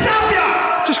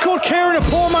ya. Just called Kieran a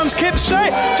poor man's Kip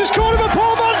Sabian. Just called him a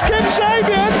poor man's Kip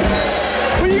Sabian.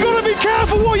 Well, you got to be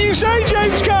careful what you say,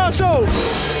 James Castle.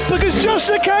 Because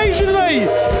just occasionally you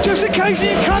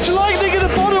catch lightning in a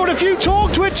bottle, and if you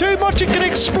talk to it too much, it can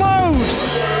explode.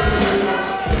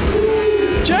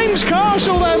 James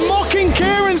Castle there mocking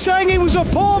Kieran, saying he was a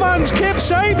poor man's Kip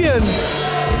Sabian.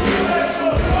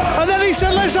 And then he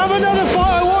said, let's have another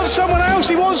fight. I want someone else.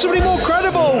 He wants somebody more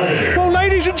credible. Well,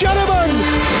 ladies and gentlemen,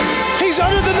 he's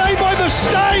uttered the name by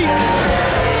mistake.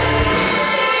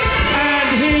 And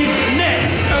his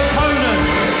next opponent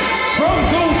from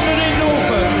Galton in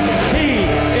Norfolk, he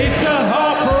is the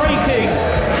heartbreaking,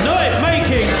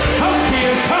 night-making, hunky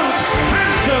as hunk,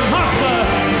 handsome hustler,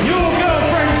 your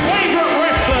girlfriend's favourite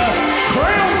wrestler,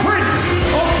 Crown Prince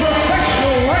of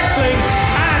professional wrestling,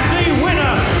 and the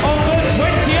winner of the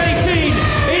 2018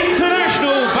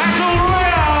 International Battle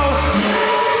Royale,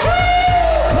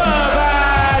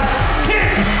 Superbad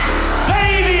Kip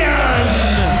Sabian.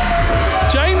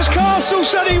 James Castle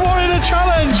said he wanted a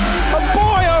challenge, and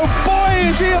boy, oh boy,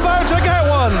 is he about to get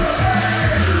one.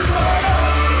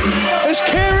 As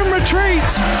Kieran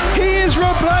retreats, he is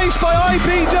replaced by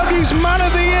IPW's Man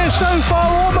of the Year so far,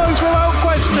 almost without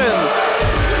question.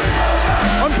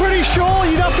 I'm pretty sure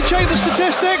you'd have to check the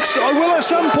statistics. I will at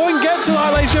some point get to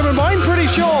that, ladies and gentlemen, but I'm pretty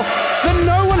sure that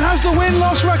no one has the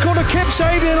win-loss record of Kip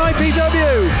Sabian in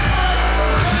IPW.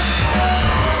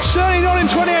 Certainly not in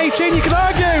 2018. You could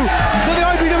argue that the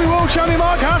IPW World Champion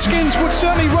Mark Haskins would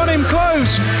certainly run him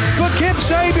close, but Kip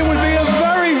Sabian would be a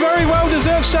very, very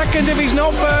well-deserved second if he's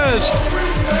not first.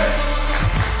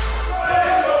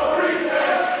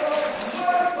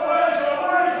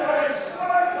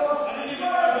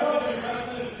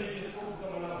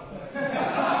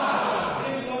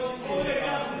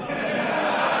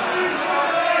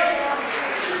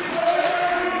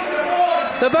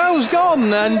 The bell's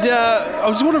gone, and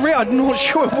I'm not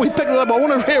sure if we picked it up. I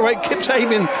want to reiterate Kip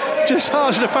Sabian just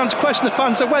asked the fans a question. The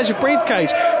fan said, where's your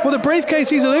briefcase? Well, the briefcase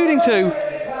he's alluding to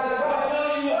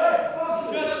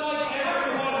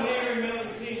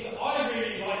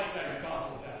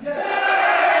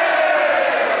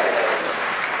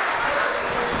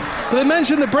But they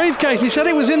mentioned the briefcase. He said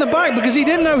it was in the back because he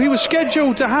didn't know he was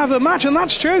scheduled to have a match, and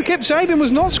that's true. Kip Sabian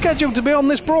was not scheduled to be on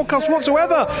this broadcast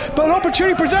whatsoever, but an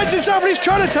opportunity presents itself and he's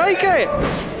trying to take it.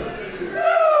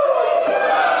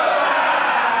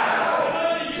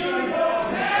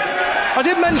 I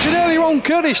did mention earlier on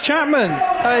Curtis Chapman.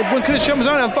 When Curtis Chapman was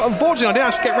on, unfortunately I didn't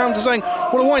actually get around to saying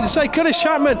what I wanted to say. Curtis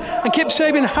Chapman and Kip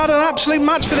Sabian had an absolute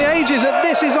match for the ages at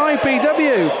This Is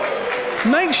IPW.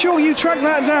 Make sure you track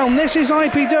that down. This Is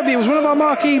IPW. It was one of our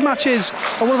marquee matches,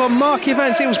 or one of our marquee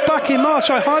events. It was back in March.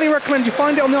 I highly recommend you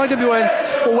find it on the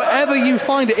IWN, or wherever you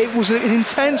find it. It was an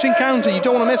intense encounter. You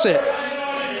don't want to miss it.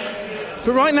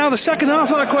 But right now, the second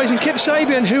half of that equation, Kip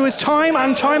Sabian, who has time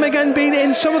and time again been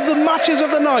in some of the matches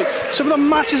of the night, some of the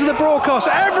matches of the broadcast,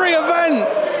 every event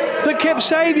that Kip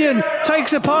Sabian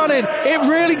takes a part in, it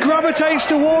really gravitates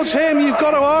towards him, you've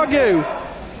got to argue.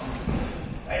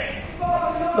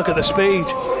 Look at the speed.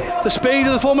 The speed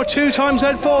of the former two-time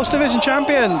Z-Force Division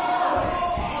champion.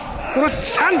 What a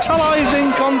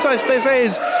tantalising contest this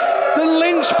is. The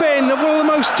linchpin of one of the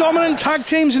most dominant tag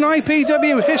teams in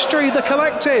IPW history, the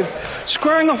Collective,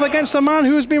 squaring off against the man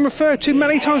who has been referred to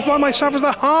many times by myself as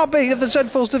the heartbeat of the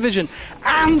Z-Force division,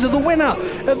 and the winner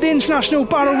of the International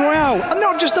Battle Royale. And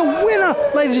not just the winner,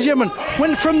 ladies and gentlemen,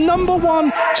 went from number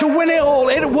one to win it all.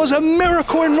 It was a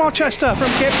miracle in Rochester from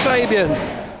Kip Sabian.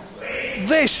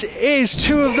 This is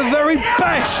two of the very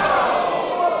best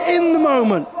in the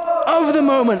moment, of the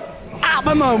moment, at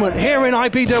the moment, here in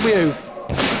IPW.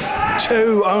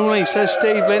 Two only, says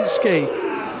Steve Linsky.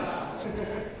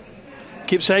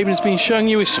 Kip Sabian has been showing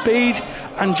you his speed,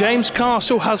 and James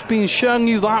Castle has been showing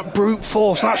you that brute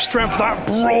force, that strength, that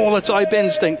brawler type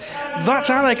instinct.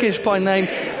 That's anarchist by name,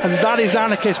 and that is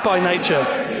anarchist by nature.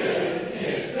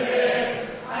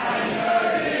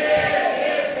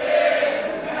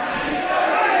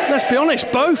 Let's be honest,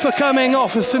 both are coming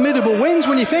off of formidable wins.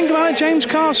 When you think about it, James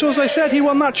Castle, as I said, he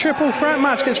won that triple threat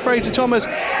match against Fraser Thomas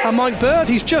and Mike Bird.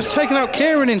 He's just taken out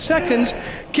Kieran in seconds.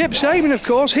 Kip Sabian, of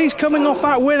course, he's coming off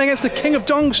that win against the King of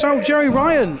Dong Style, Jerry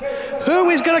Ryan. Who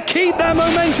is going to keep their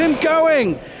momentum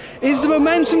going? Is the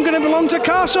momentum going to belong to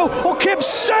Castle or Kip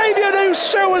Sabian, who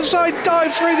suicide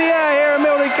dives through the air here at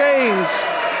Milton Keynes?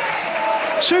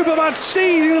 Superbad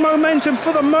seizing the momentum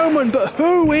for the moment, but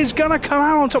who is going to come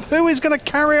out on top? Who is going to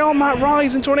carry on that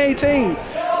rise in 2018?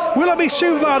 Will it be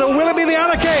Superbad or will it be the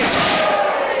Anarchist?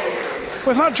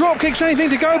 Well, if that dropkick's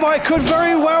anything to go by, it could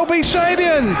very well be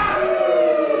Sabian.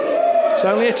 It's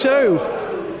only a 2.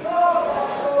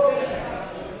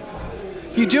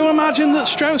 You do imagine that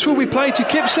strengths will be played to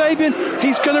Kip Sabian.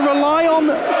 He's going to rely on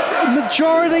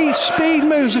majority speed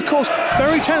moves, of course,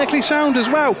 very technically sound as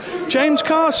well. James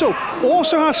Castle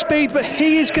also has speed, but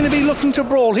he is going to be looking to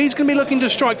brawl. He's going to be looking to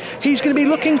strike. He's going to be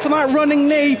looking for that running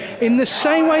knee in the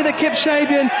same way that Kip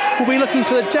Sabian will be looking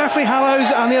for the Deathly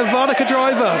Hallows and the Avada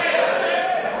Driver.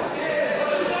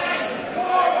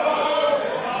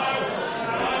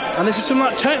 And this is some of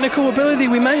that technical ability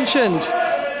we mentioned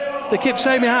that Kip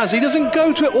Sabian has. He doesn't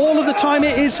go to it all of the time.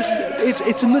 It's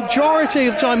a majority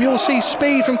of the time you'll see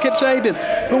speed from Kip Sabian.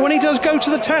 But when he does go to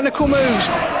the technical moves,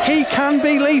 he can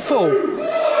be lethal.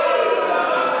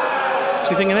 What's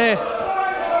he thinking here?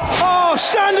 Oh,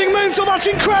 standing moonsault, that's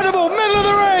incredible! Middle of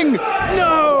the ring!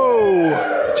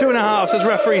 No! 2.5, says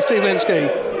referee Steve Linsky.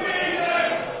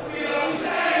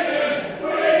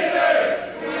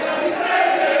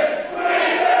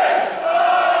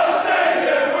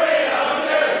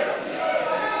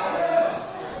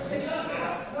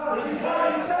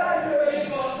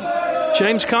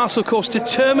 James Castle, of course,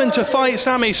 determined to fight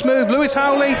Sammy Smooth. Lewis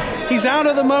Howley, he's out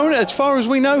at the moment. As far as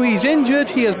we know, he's injured.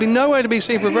 He has been nowhere to be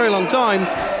seen for a very long time.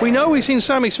 We know we've seen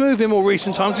Sammy Smooth in more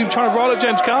recent times. We've been trying to rile up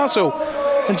James Castle.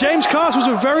 And James Castle was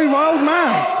a very wild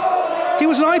man. He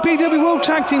was an IPW World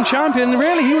Tag Team Champion, and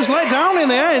really, he was let down in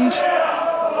the end.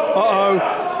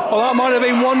 Well, that might have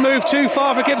been one move too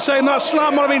far for Kip Sabian. That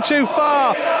slap might have been too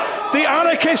far. The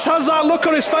Anarchist has that look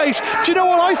on his face. Do you know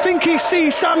what? I think he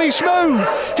sees Sammy Smooth.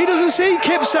 He doesn't see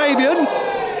Kip Sabian.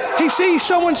 He sees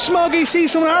someone smug. He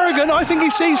sees someone arrogant. I think he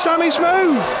sees Sammy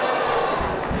Smooth.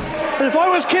 And if I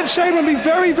was Kip Sabian, I'd be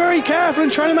very, very careful in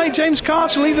trying to make James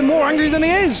Castle even more angry than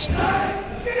he is.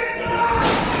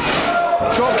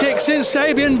 Drop kick sends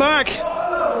Sabian back.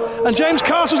 And James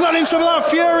Castle's letting some of that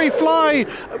fury fly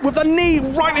with the knee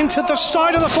right into the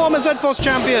side of the former Z-Force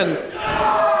champion.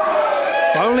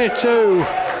 Only 2.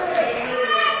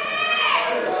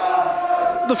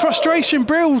 The frustration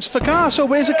builds for Castle,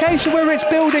 but it's a case of where it's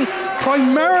building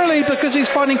primarily because he's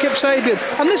fighting Kip Sabian.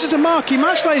 And this is a marquee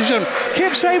match, ladies and gentlemen.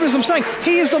 Kip Sabian, as I'm saying,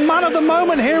 he is the man of the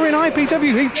moment here in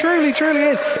IPW. He truly, truly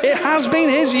is. It has been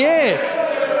his year.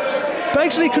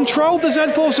 basically controlled the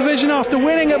Z-Force division after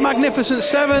winning at Magnificent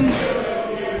 7.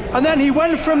 And then he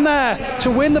went from there to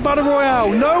win the Battle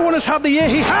Royale. No one has had the year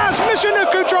he has.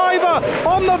 Michinoku driver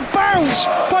on the bounce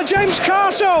by James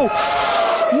Castle.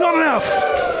 Not enough.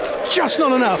 Just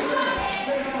not enough.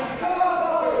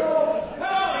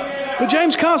 But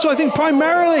James Castle, I think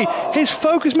primarily his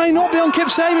focus may not be on Kip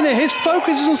Sabian here. His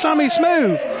focus is on Sammy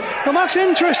Smooth. Now that's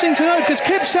interesting to note, because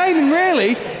Kip Sabian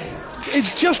really,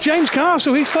 it's just James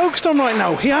Castle he's focused on right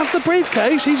now. He has the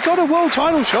briefcase, he's got a world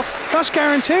title shot, that's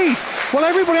guaranteed. While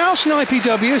everybody else in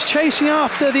IPW is chasing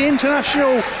after the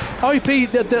international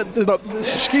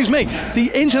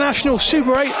the international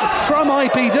Super 8 from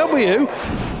IPW,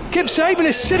 Kip Sabian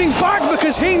is sitting back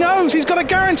because he knows he's got a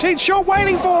guaranteed shot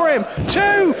waiting for him. 2,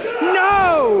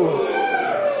 no!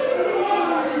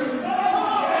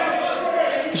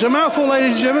 It's a mouthful,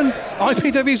 ladies and gentlemen.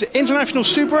 IPW's International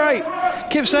Super 8.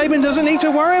 Kip Sabian doesn't need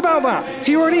to worry about that.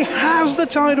 He already has the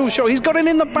title shot. He's got it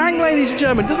in the bank, ladies and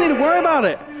gentlemen. Doesn't need to worry about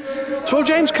it. So while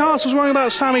James Castle's worrying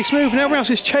about Sammy Smooth and everyone else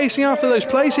is chasing after those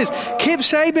places, Kip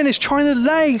Sabian is trying to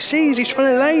lay siege, he's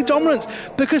trying to lay dominance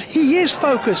because he is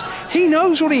focused. He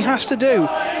knows what he has to do.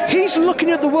 He's looking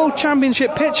at the World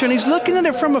Championship picture and he's looking at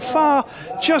it from afar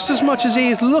just as much as he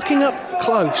is looking up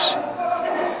close.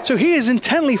 So he is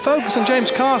intently focused on James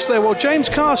Castle there, while James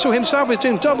Castle himself is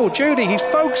doing double duty. He's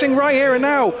focusing right here and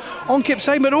now on Kip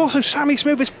Sabian, but also Sammy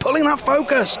Smooth is pulling that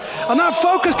focus. And that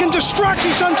focus can distract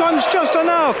you sometimes just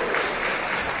enough.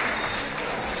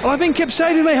 Well, I think Kip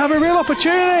Sabian may have a real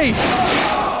opportunity.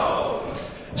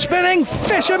 Spinning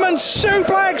fisherman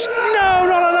suplex. No,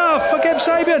 not enough for Kip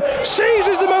Sabian.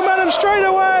 Seizes the momentum straight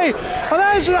away. And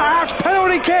there's an out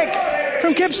penalty kick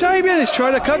from Kip Sabian. He's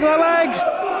trying to cut that leg.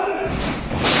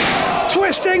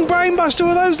 Twisting brainbuster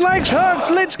with those legs hurt.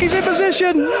 Litsky's in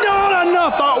position. Not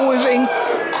enough. That was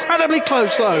incredibly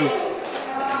close though.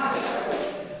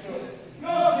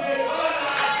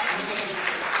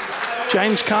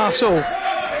 James Castle,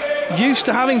 used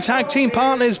to having tag team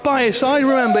partners by his side,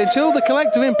 remember, until the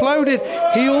collective imploded,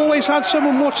 he always had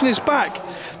someone watching his back.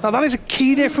 Now that is a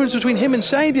key difference between him and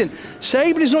Sabian.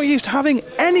 Sabian is not used to having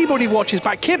anybody watch his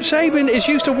back. Kip Sabian is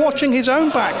used to watching his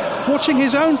own back, watching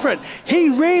his own front. He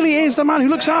really is the man who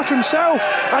looks after himself,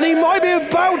 and he might be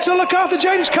about to look after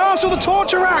James Castle, the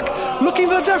torture rack, looking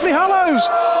for the Deathly Hallows.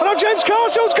 And now James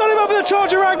Castle's got him up in the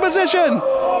torture rack position.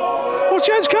 What's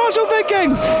James Castle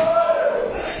thinking?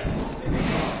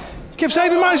 Kip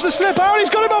Sabian managed to slip out, he's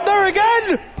got him up there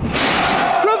again.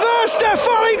 Reverse Death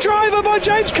Valley driver by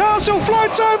James Castle,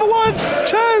 floats over 1,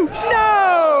 2,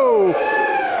 no!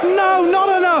 No, not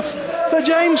enough for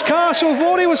James Castle.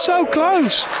 Thought he was so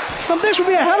close. And this would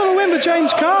be a hell of a win for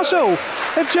James Castle.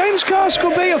 If James Castle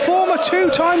could be a former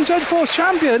 2-time Z-Force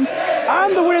champion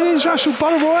and the winner of the International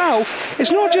Battle Royale,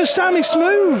 it's not just Sammy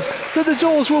Smooth that the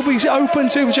doors will be open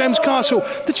to for James Castle.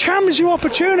 The championship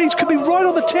opportunities could be right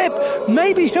on the tip.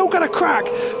 Maybe he'll get a crack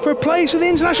for a place in the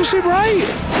International Super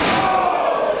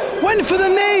 8. Went for the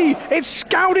knee. It's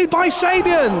scouted by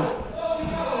Sabian.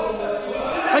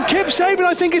 And Kip Sabian,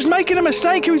 I think, is making a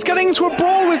mistake. He's getting into a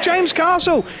brawl with James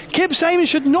Castle. Kip Sabian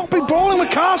should not be brawling with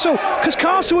Castle, because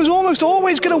Castle is almost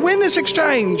always going to win this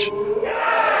exchange.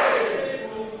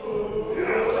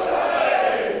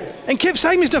 In Kip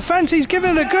Sabian's defence, he's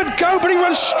given it a good go, but he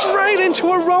runs straight into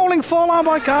a rolling forearm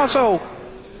by Castle.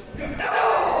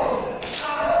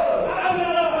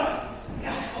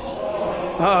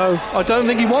 Uh-oh, I don't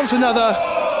think he wants another.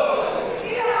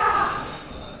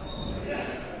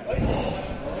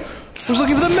 Was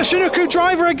looking for the Michinoku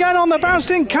driver again on the bounce,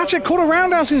 didn't catch it, caught a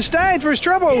roundhouse instead for his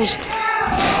troubles.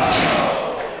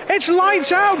 It's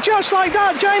lights out, just like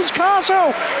that. James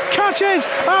Castle catches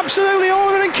absolutely all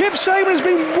of it, and Kip Sabian has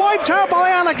been wiped out by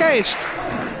the Anarchist.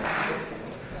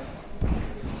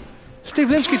 Steve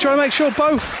Linsky trying to make sure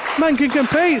both men can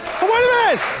compete. Oh, wait a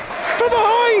minute! From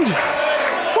behind!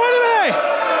 Wait a minute!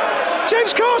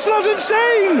 James Castle hasn't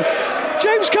seen!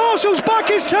 James Castle's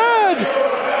back is turned!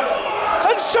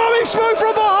 And Sammy Smooth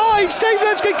from behind! Steve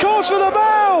Linsky calls for the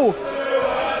bow!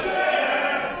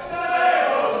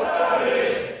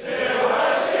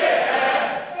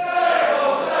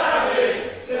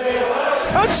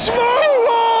 And Smooth!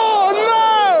 Oh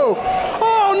no!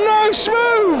 Oh no,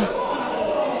 Smooth!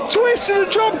 Twisted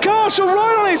and dropped Castle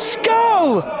right on his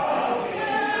skull!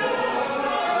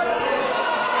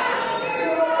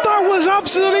 That was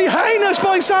absolutely heinous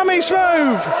by Sammy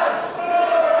Smooth!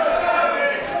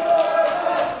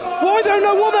 Well, I don't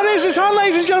know what that is,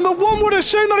 ladies and gentlemen. One would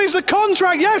assume that is the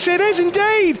contract. Yes, it is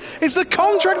indeed. It's the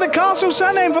contract that Castle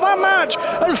sent in for that match.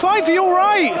 And fight for your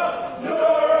right.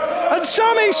 And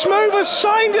Sammy Smooth has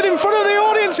signed it in front of the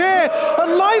audience points here at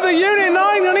Live at Unit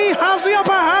 9, and he has the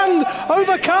upper hand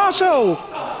over Castle.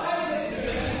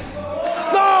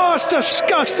 Oh, that's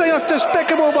disgusting. That's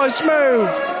despicable by Smooth.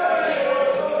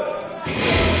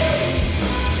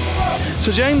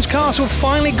 So James Castle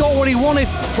finally got what he wanted.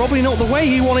 Probably not the way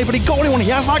he wanted, but he got what he wanted. He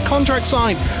has that contract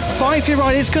signed. 5-year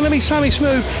right. It's going to be Sammy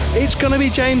Smooth. It's going to be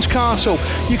James Castle.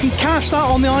 You can cast that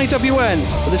on the IWN.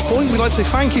 At this point, we'd like to say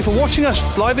thank you for watching us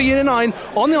live at Unit 9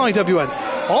 on the IWN,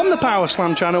 on the Power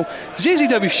Slam channel,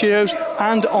 ZZW Studios,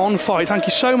 and on Fight. Thank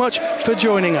you so much for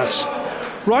joining us.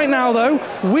 Right now, though,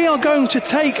 we are going to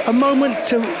take a moment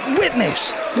to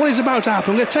witness what is about to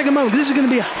happen. We're going to take a moment. This is going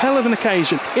to be a hell of an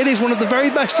occasion. It is one of the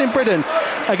very best in Britain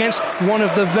against one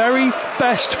of the very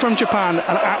best from Japan,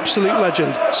 an absolute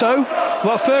legend. So,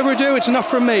 without further ado, it's enough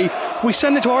from me. We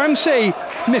send it to our MC,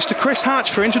 Mr. Chris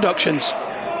Hatch, for introductions.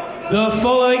 The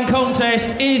following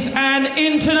contest is an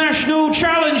international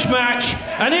challenge match,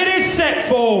 and it is set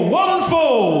for one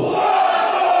fall.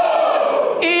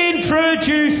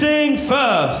 Introducing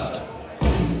first.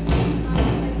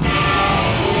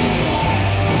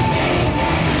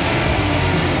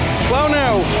 Well,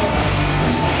 now,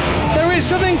 there is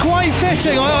something quite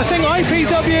fitting. I think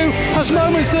IPW has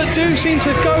moments that do seem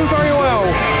to go very well.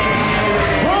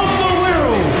 From the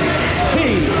Wirral,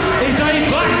 he is a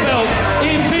black belt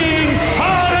in being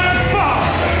hard as fuck.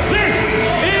 This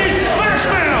is Smash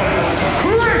Mouth,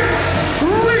 Chris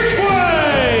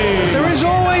Ridgeway. There is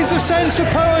always a sense of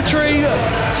poetry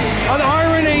and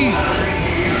irony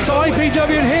to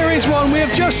IPW, and here is one. We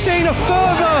have just seen a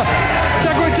further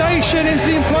degradation into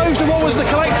the implosion of what was the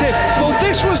Collective. Well,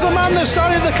 this was the man that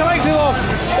started the Collective off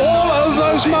all of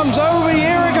those months, over a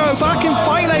year ago, back in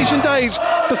Fight Nation days,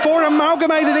 before it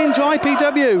amalgamated into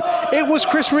IPW. It was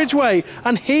Chris Ridgeway,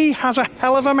 and he has a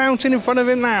hell of a mountain in front of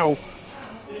him now.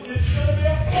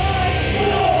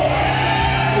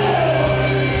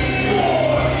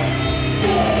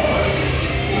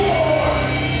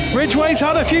 Ridgeway's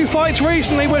had a few fights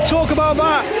recently. We'll talk about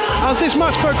that as this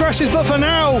match progresses, but for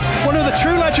now, one of the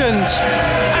true legends.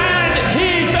 And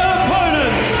his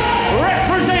opponent,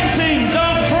 representing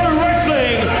Dove Pro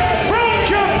Wrestling from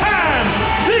Japan,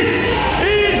 this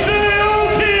is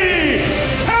NAOKI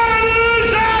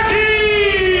TANIZAKI!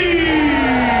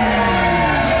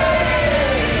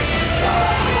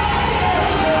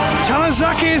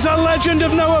 TANIZAKI is a legend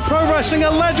of Noah Pro Wrestling, a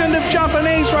legend of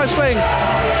Japanese wrestling.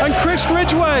 And Chris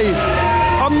Ridgeway,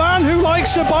 a man who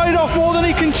likes to bite off more than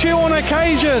he can chew on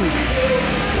occasion.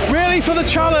 Really for the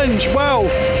challenge, well,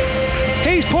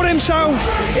 he's put himself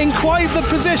in quite the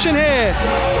position here.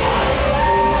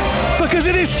 Because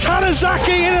it is TANIZAKI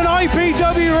in an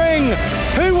IPW ring.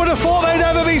 Who would have thought they'd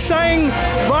ever be saying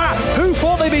that? Who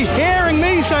thought they'd be hearing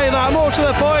me say that, more to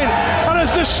the point? And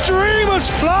as the streamers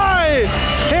fly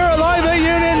here at Live at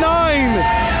Unit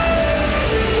 9,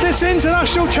 this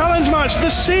international challenge match, the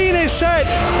scene is set.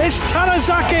 It's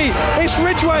TANIZAKI, it's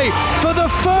Ridgeway for the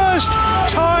first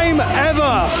time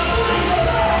ever.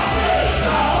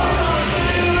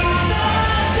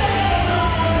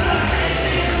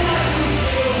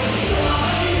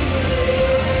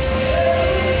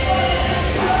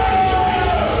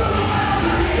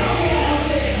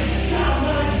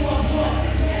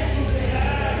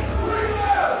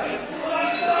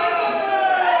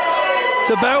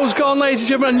 The bell's gone, ladies and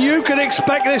gentlemen, and you could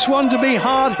expect this one to be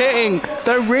hard-hitting.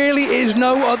 There really is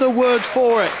no other word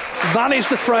for it. That is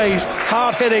the phrase,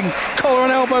 hard-hitting, collar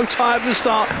and elbow tie at the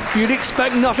start. You'd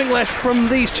expect nothing less from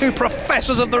these two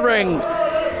professors of the ring.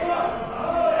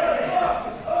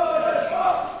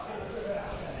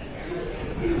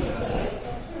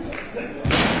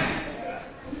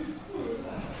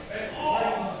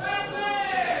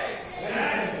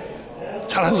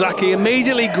 TANIZAKI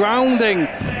immediately grounding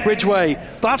Ridgeway.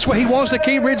 That's where he wants to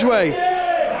keep Ridgeway.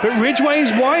 But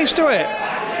Ridgeway's wise to it.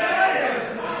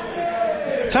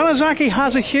 TANIZAKI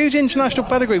has a huge international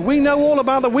pedigree. We know all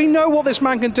about that. We know what this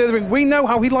man can do in the ring. We know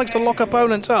how he likes to lock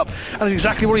opponents up. And that's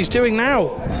exactly what he's doing now.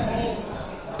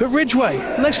 But Ridgeway,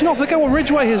 let's not forget what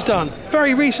Ridgeway has done.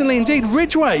 Very recently indeed,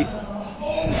 Ridgeway.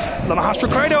 The Mahastra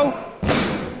Cradle.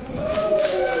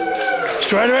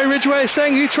 Straight away, Ridgeway is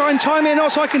saying, you try and tie me in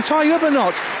knots, I can tie you up in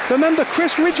knots. Remember,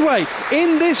 Chris Ridgeway,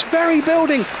 in this very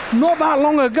building, not that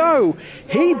long ago,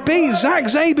 he beat Zack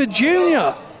Sabre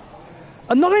Jr.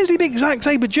 And not only did he beat Zack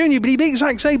Sabre Jr., but he beat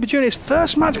Zack Sabre Jr. his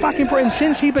first match back in Britain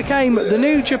since he became the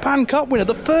New Japan Cup winner,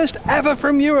 the first ever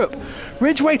from Europe.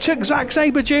 Ridgeway took Zack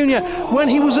Sabre Jr. when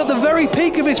he was at the very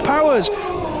peak of his powers.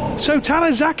 So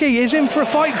TANIZAKI is in for a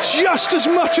fight just as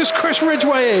much as Chris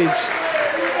Ridgeway is.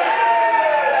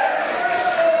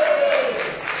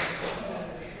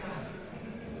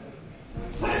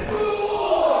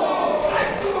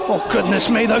 Goodness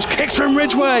me, those kicks from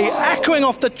Ridgeway echoing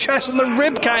off the chest and the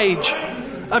rib cage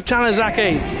of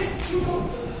Tanizaki.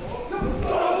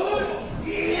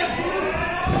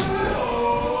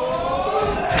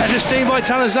 Head of steam by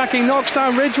Tanizaki knocks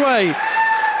down Ridgeway.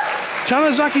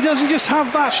 Tanizaki doesn't just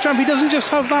have that strength, he doesn't just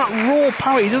have that raw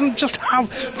power, he doesn't just have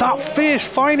that fierce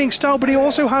fighting style, but he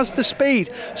also has the speed.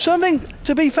 Something,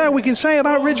 to be fair, we can say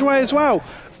about Ridgeway as well.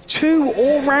 2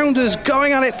 all-rounders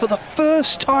going at it for the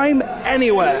first time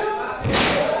anywhere.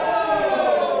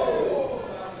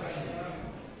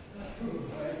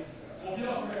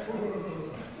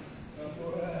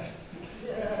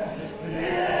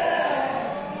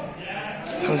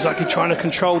 Tanizaki trying to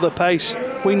control the pace.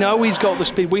 We know he's got the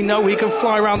speed, we know he can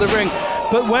fly around the ring,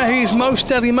 but where he's most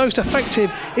deadly, most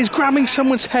effective is grabbing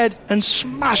someone's head and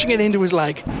smashing it into his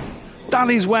leg. That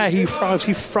is where he thrives.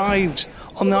 He thrives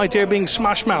on the idea of being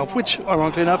smash mouth, which,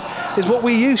 ironically enough, is what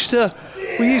we used to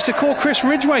call Chris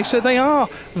Ridgeway, so they are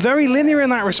very linear in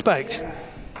that respect.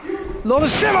 A lot of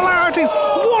similarities.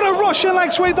 What a Russian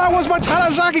leg sweep that was by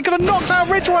Tanizaki, could have knocked out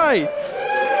Ridgeway.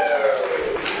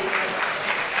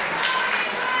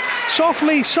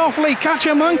 Softly, softly, catch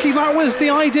a monkey, that was the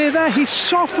idea there. He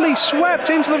softly swept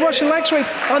into the Russian leg sweep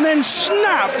and then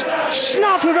snapped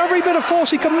with every bit of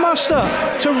force he could muster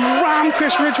to ram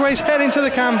Chris Ridgeway's head into the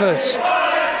canvas.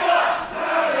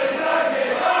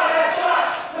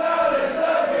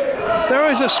 There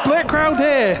is a split crowd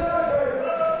here.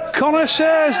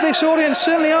 Connoisseurs, this audience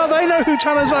certainly are. They know who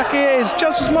Tanizaki is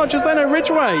just as much as they know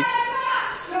Ridgeway.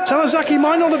 Tanizaki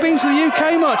might not have been to the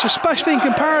UK much, especially in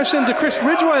comparison to Chris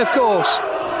Ridgeway, of course.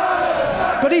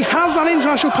 But he has that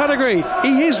international pedigree.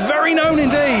 He is very known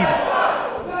indeed.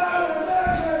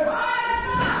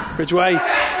 Ridgeway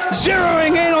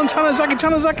zeroing in on Tanizaki.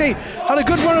 Tanizaki had a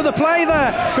good run of the play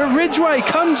there, but Ridgeway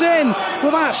comes in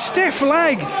with that stiff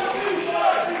leg.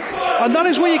 And that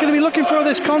is what you're going to be looking for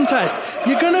this contest.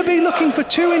 You're going to be looking for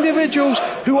 2 individuals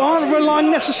who aren't relying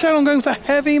necessarily on going for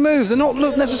heavy moves. They're not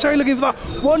necessarily looking for that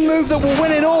one move that will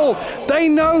win it all. They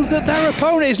know that their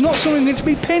opponent is not someone who's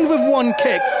going to be pinned with one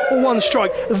kick or one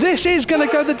strike. This is going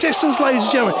to go the distance, ladies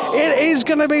and gentlemen. It is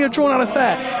going to be a drawn-out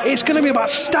affair. It's going to be about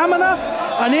stamina,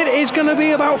 and it is going to be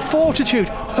about fortitude.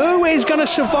 Who is going to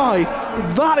survive?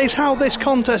 That is how this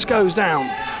contest goes down.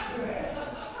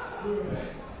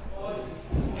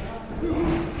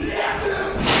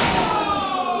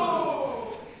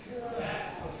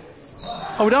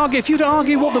 I would argue, if you'd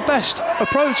argue what the best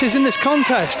approach is in this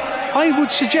contest, I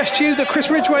would suggest to you that Chris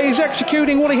Ridgeway is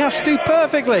executing what he has to do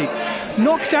perfectly.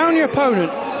 Knock down your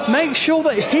opponent. Make sure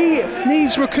that he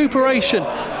needs recuperation.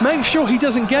 Make sure he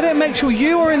doesn't get it. Make sure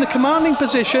you are in the commanding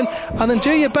position, and then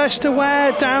do your best to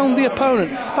wear down the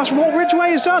opponent. That's what Ridgeway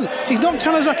has done. He's knocked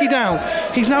Tanizaki down.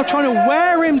 He's now trying to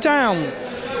wear him down.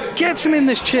 Gets him in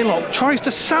this chin lock. Tries to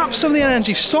sap some of the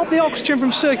energy. Stop the oxygen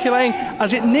from circulating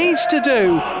as it needs to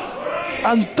do.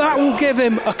 And that will give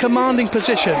him a commanding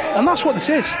position. And that's what this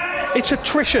is. It's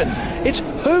attrition. It's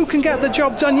who can get the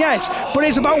job done, yes, but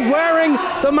it's about wearing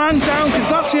the man down, because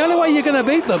that's the only way you're going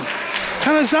to beat them.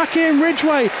 Tanizaki and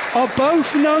Ridgeway are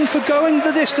both known for going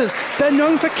the distance. They're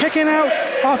known for kicking out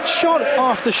shot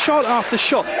after shot after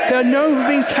shot. They're known for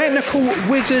being technical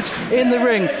wizards in the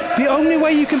ring. The only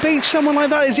way you can beat someone like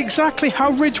that is exactly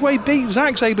how Ridgeway beat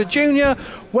Zack Sabre Jr.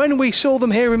 when we saw them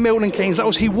here in Milton Keynes. That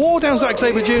was, he wore down Zack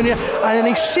Sabre Jr. and then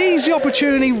he seized the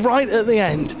opportunity right at the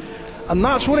end. And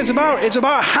that's what it's about. It's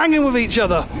about hanging with each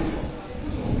other.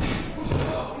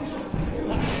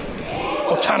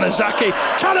 Oh,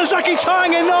 Tanizaki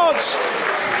tying in knots.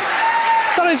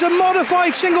 That is a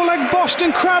modified single leg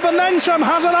Boston Crab and then some,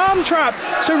 has an arm trap.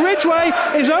 So Ridgeway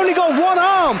has only got one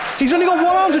arm. He's only got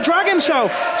one arm to drag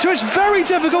himself. So it's very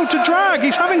difficult to drag.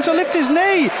 He's having to lift his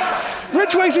knee.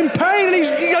 Ridgeway's in pain and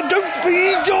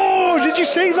did you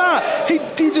see that?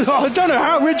 I don't know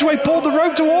how Ridgeway pulled the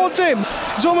rope towards him.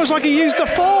 It's almost like he used the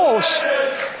force.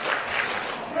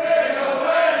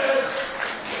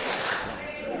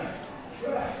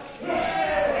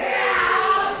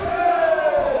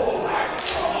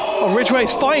 Oh,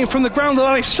 Ridgeway's fighting from the ground.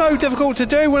 That is so difficult to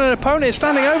do when an opponent is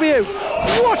standing over you.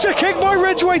 What a kick by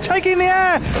Ridgeway, taking the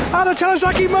air out of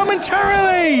Tanizaki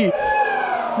momentarily.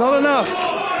 Not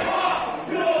enough.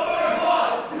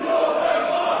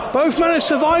 Both men have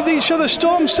survived each other's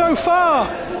storms so far.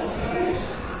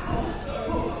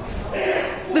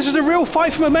 This is a real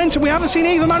fight for momentum. We haven't seen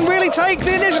either man really take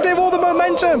the initiative or the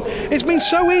momentum. It's been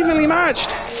so evenly matched.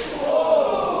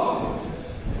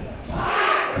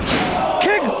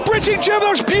 Kick, bridging jump,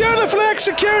 that was beautifully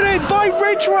executed by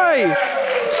Ridgeway.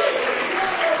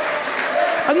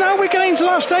 And now we're getting to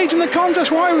that stage in the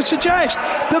contest where I would suggest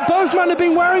that both men have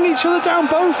been wearing each other down,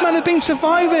 both men have been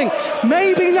surviving.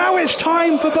 Maybe now it's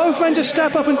time for both men to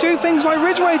step up and do things like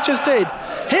Ridgeway just did.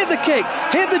 Hit the kick,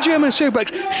 hit the German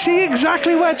suplex, see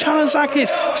exactly where Tanizaki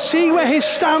is, see where his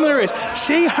stamina is,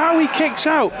 see how he kicks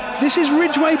out. This is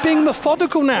Ridgeway being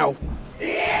methodical now.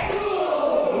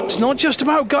 It's not just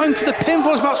about going for the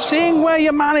pinfall, it's about seeing where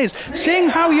your man is, seeing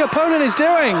how your opponent is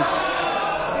doing.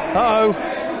 Uh-oh.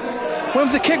 Went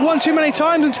for the kick one too many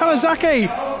times, and Tanizaki.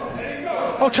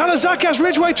 Oh, Tanizaki has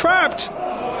Ridgeway trapped.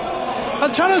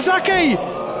 And Tanizaki,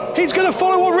 he's going to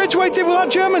follow what Ridgeway did with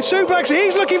that German suplex.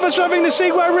 He's looking for something to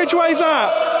see where Ridgeway's at.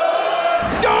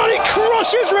 Oh, he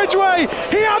crushes Ridgeway.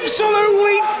 He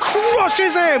absolutely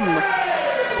crushes him.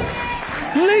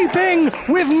 Leaping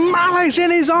with malice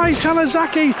in his eyes,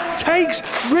 Tanizaki takes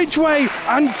Ridgeway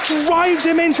and drives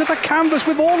him into the canvas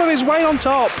with all of his weight on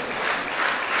top.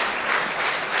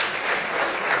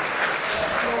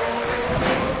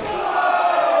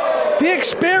 The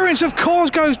experience, of course,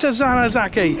 goes to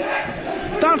Tanizaki.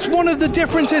 That's one of the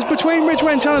differences between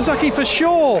Ridgeway and Tanizaki for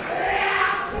sure.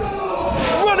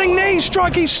 Running knee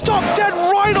strike, he stopped dead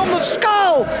right on the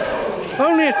skull.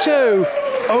 Only a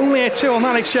two on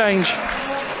that exchange.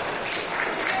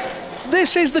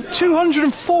 This is the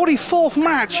 244th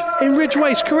match in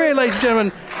Ridgeway's career, ladies and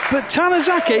gentlemen. But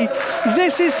Tanizaki,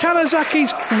 this is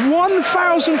Tanizaki's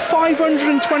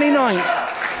 1,529th.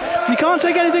 You can't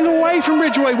take anything away from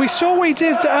Ridgeway. We saw what he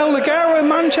did to El Ligero in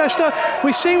Manchester.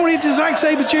 We've seen what he did to Zack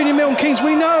Sabre Jr. Milton Keynes.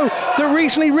 We know that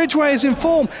recently Ridgeway is in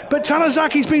form, but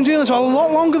Tanizaki's been doing this a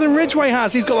lot longer than Ridgeway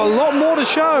has. He's got a lot more to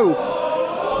show.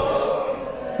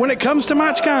 When it comes to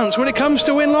match counts, when it comes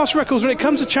to win-loss records, when it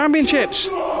comes to championships,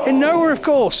 in nowhere, of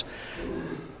course.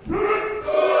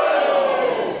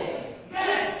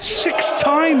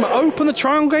 6-time Open the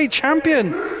Triangle Gate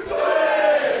champion.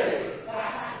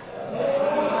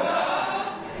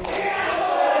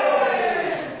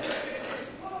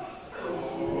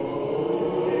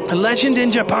 A legend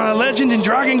in Japan, a legend in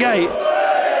Dragon Gate.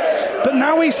 But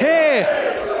now he's here.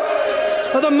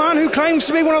 The man who claims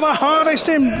to be one of the hardest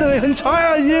in the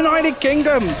entire United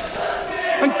Kingdom.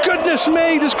 And goodness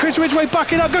me, does Chris Ridgeway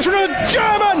back it up? Goes for another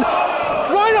German!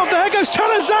 Right off the head goes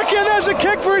Tanizaki, and there's a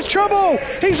kick for his trouble.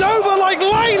 He's over like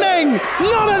lightning.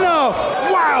 Not enough.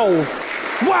 Wow.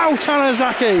 Wow,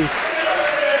 Tanizaki.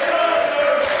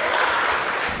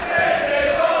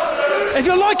 If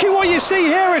you're liking what you see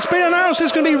here, it's been announced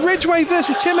there's going to be Ridgeway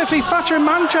versus Timothy Thatcher in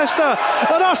Manchester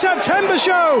at our September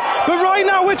show. But right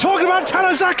now we're talking about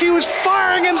Tanizaki, who's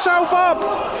firing himself up.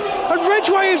 And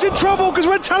Ridgeway is in trouble because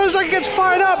when Tanizaki gets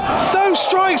fired up, those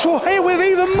strikes will hit with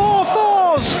even more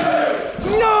force.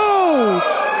 No!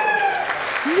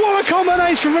 What a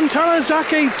combination from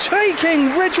Tanizaki,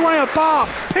 taking Ridgeway apart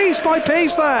piece by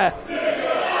piece there.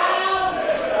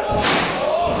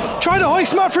 Trying to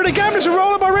hoist him up for it again. There's a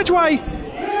roller by Ridgeway.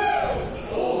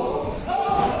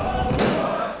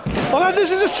 Although this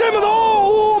is a similar,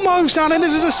 almost, Alan.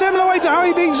 This is a similar way to how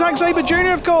he beat Zack Sabre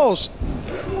Jr., of course.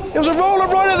 It was a roller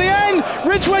right at the end.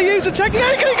 Ridgeway used a technique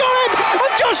and he got him.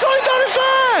 And just like that, it's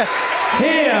there.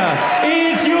 Here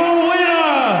is your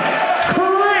winner,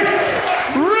 Chris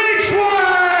Ridgeway.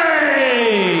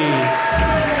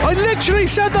 I literally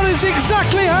said that is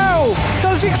exactly how.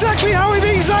 That's exactly how he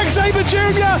beat Zack Sabre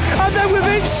Jr. And then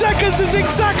within seconds, it's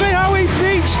exactly how he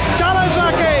beats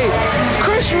Tanizaki.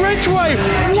 Chris Ridgeway,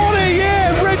 what a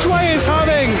year Ridgeway is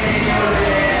having.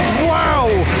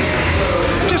 Wow.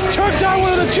 Just took down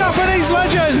one of the Japanese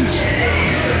legends.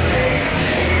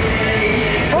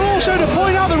 And also to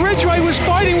point out that Ridgeway was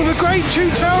fighting with a great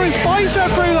two-tail in his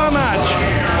bicep through that match.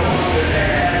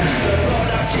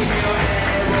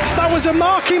 That was a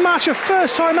marquee match, a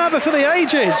first time ever for the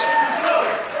ages.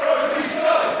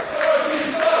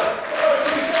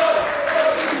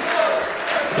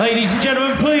 Ladies and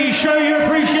gentlemen, please show your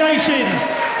appreciation.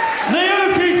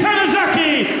 Naoki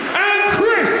Tanizaki and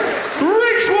Chris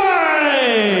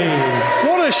Ridgeway.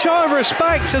 What a show of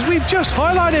respect, as we've just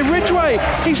highlighted Ridgeway.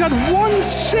 He's had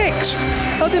 1/6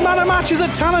 of the amount of matches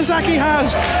that Tanizaki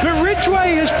has. But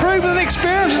Ridgeway has proven that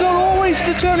experience is not always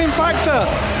the turning factor.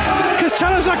 Because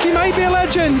Tanizaki may be a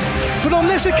legend, but on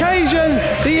this occasion,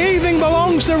 the evening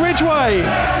belongs to Ridgeway.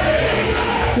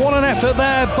 What an effort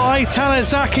there by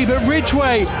Tanizaki, but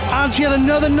Ridgeway adds yet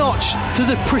another notch to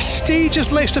the prestigious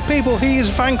list of people he has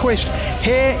vanquished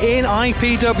here in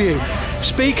IPW.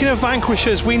 Speaking of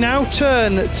vanquishers, we now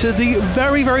turn to the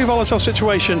very, very volatile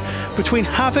situation between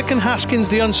Havoc and Haskins,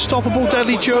 the unstoppable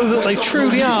deadly duo that they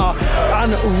truly are,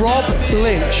 and Rob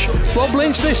Lynch. Rob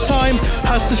Lynch this time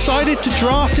has decided to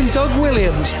draft in Doug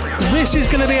Williams. This is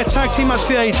going to be a tag team match of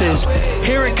the 80s.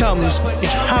 Here it comes.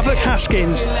 It's Havoc,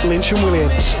 Haskins, Lynch and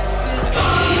Williams.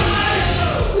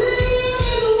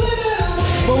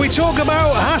 Well, we talk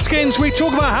about Haskins, we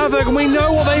talk about Havoc, and we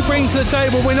know what they bring to the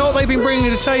table. We know what they've been bringing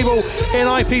to the table in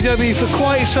IPW for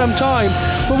quite some time.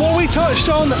 But what we touched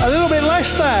on a little bit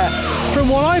less there, from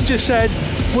what I've just said,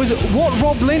 was what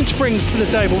Rob Lynch brings to the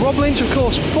table. Rob Lynch, of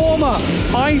course, former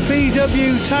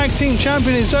IPW Tag Team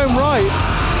Champion in his own right.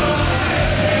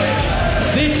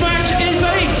 This match is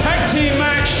a tag team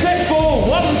match set for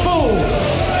one fall.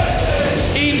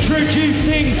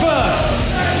 Introducing first,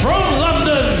 from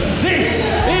London, this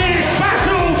is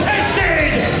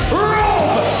battle-tested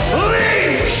Rob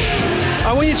Lynch!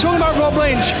 And when you're talking about Rob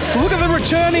Lynch, look at the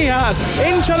return he had.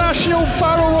 International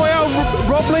Battle Royale.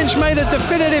 Rob Lynch made a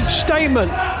definitive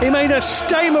statement. He made a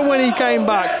statement when he came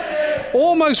back.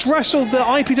 Almost wrestled the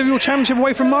IPW World Championship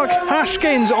away from Mark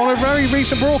Haskins on a very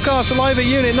recent broadcast live at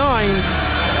Unit 9.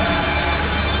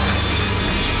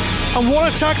 And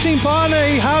what a tag team partner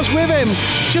he has with him,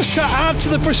 just to add to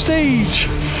the prestige.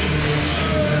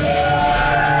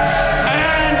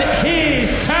 And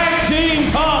his tag team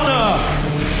partner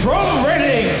from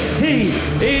Reading, he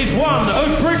is one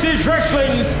of British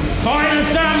Wrestling's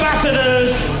finest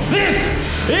ambassadors. This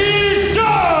is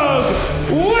Doug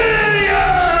Williams!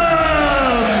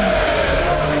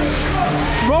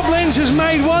 Rob Lynch has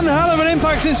made one hell of an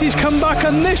impact since he's come back,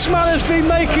 and this man has been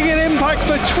making an impact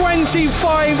for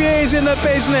 25 years in the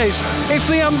business. It's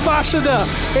the ambassador,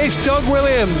 it's Doug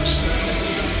Williams.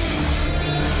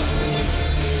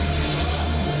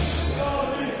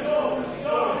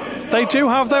 They do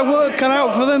have their work cut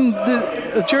out for them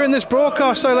during this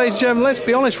broadcast, so ladies and gentlemen, let's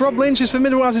be honest, Rob Lynch is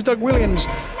formidable as is Doug Williams,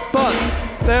 but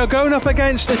they are going up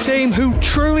against a team who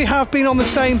truly have been on the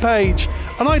same page.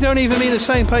 And I don't even mean the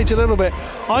same page a little bit.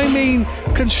 I mean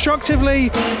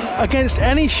constructively, against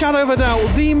any shadow of a doubt,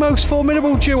 the most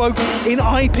formidable duo in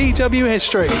IPW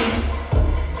history.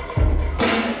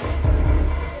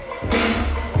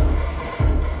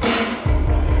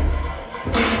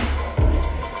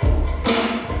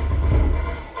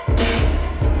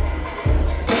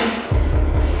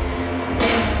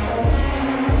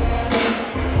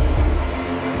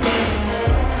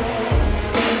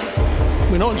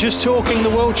 We're not just talking the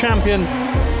world champion.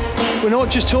 We're not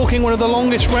just talking one of the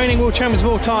longest reigning world champions of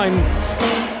all time.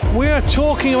 We are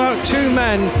talking about two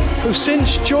men who,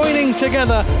 since joining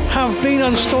together, have been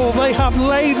unstoppable. They have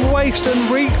laid waste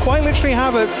and wreaked quite literally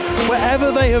havoc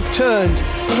wherever they have turned.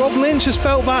 Rob Lynch has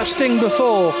felt that sting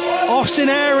before. Austin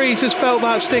Aries has felt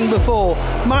that sting before.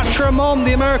 Matt Tremont,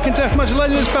 the American Deathmatch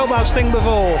legend, has felt that sting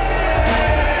before.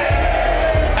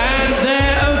 And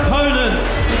their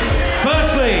opponents.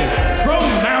 Firstly, from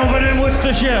Melbourne and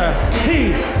Worcestershire,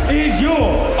 he is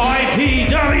your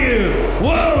IPW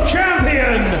World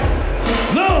Champion,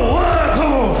 the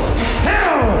workhorse,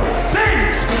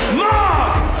 hell-bent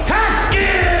Mark Haskins!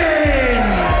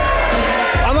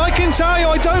 And I can tell you,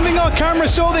 I don't think our camera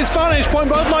saw this vantage point,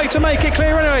 but I'd like to make it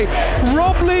clear anyway.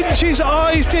 Rob Lynch's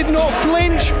eyes did not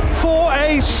flinch for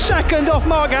a second off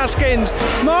Mark Haskins.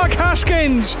 Mark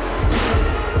Haskins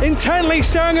intently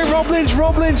staring at Rob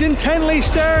Lynch intently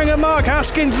staring at Mark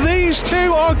Haskins. These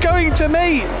two are going to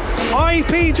meet.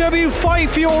 IPW Fight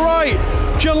for Your Right,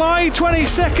 July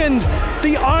 22nd.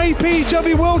 The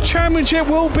IPW World Championship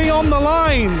will be on the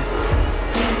line.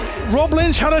 Rob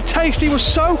Lynch had a taste. He was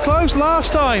so close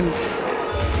last time.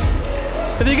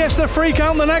 If he gets the free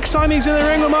count the next time he's in the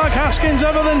ring with Mark Haskins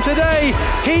other than today,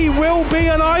 he will be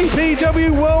an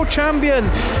IPW World Champion,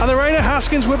 and the reign of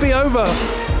Haskins will be over.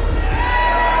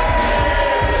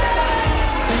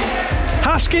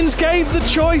 Haskins gave the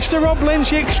choice to Rob Lynch.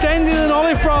 He extended an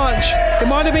olive branch. It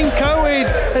might have been coated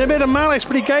in a bit of malice,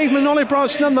 but he gave him an olive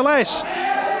branch nonetheless.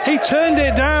 He turned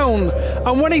it down.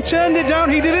 And when he turned it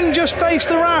down, he didn't just face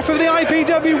the wrath of the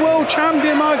IPW World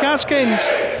Champion Mark Haskins,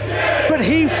 but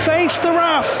he faced the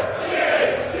wrath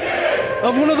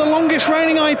of one of the longest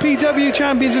reigning IPW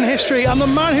champions in history, and the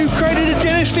man who created a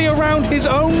dynasty around his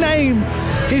own name,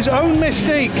 his own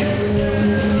mystique.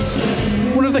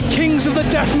 One of the kings of the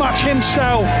deathmatch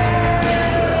himself.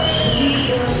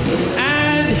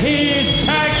 And his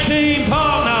tag team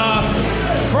partner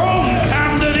from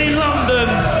Camden in London,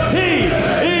 he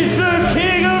is the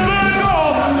king of the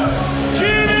goths,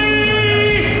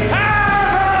 Jimmy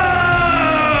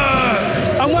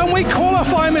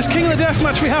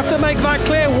have to make that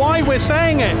clear why we're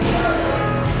saying it.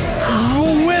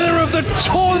 The winner of the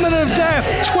Tournament of Death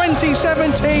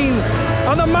 2017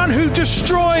 and the man who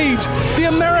destroyed the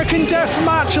American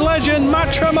Deathmatch legend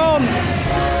Matt Tremont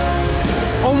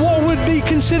on what would be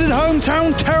considered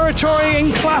hometown territory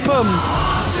in Clapham.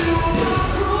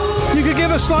 You could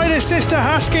give a slight assist to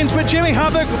Haskins, but Jimmy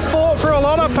Havoc fought for a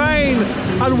lot of pain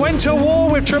and went to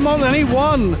war with Tremont and he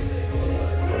won.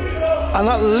 And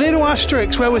that little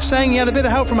asterisk where we're saying he had a bit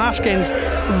of help from Haskins,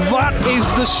 that is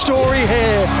the story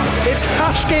here. It's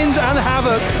Haskins and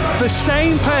Havoc, the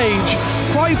same page,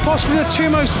 quite possibly the two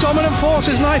most dominant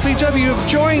forces in IPW have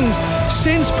joined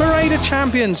since Parade of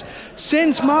Champions,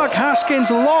 since Mark Haskins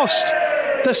lost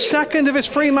the second of his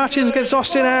 3 matches against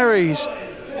Austin Aries.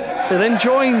 They then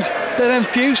joined, they then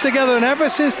fused together, and ever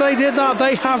since they did that,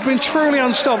 they have been truly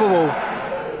unstoppable.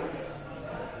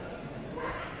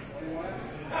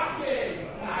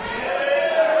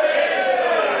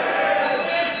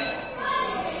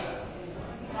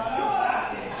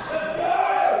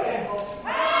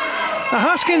 Now,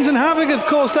 Haskins and Havoc, of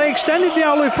course, they extended the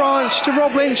olive branch to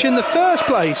Rob Lynch in the first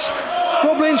place.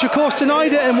 Rob Lynch, of course,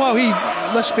 denied it, and well,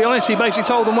 let's be honest, he basically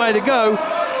told them where to go.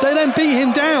 They then beat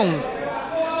him down.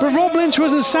 But Rob Lynch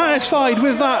wasn't satisfied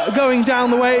with that going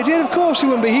down the way it did. Of course he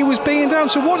wouldn't be. He was beaten down.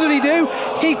 So what did he do?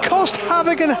 He cost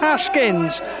Havoc and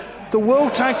Haskins the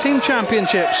World Tag Team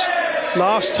Championships.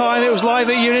 Last time it was live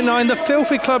at Unit 9, the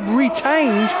Filthy Club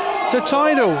retained the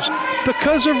titles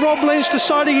because of Rob Lynch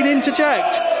deciding he'd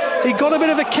interject. He got a bit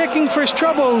of a kicking for his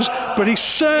troubles, but he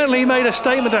certainly made a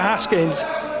statement to Haskins.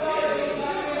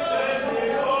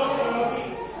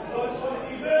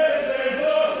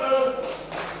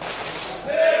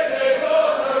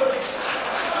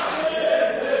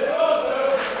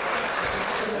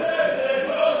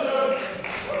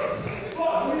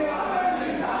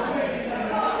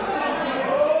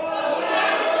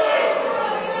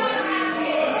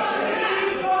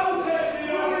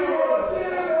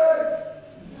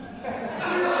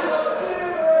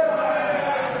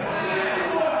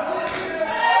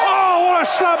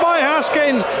 Slap by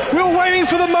Haskins. We were waiting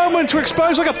for the moment to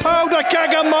expose like a powder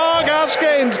keg of Mark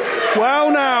Haskins.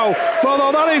 Well now,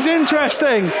 well that is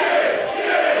interesting.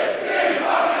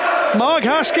 Mark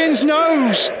Haskins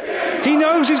knows. He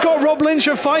knows he's got Rob Lynch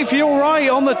a fight for your right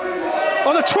on the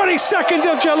 22nd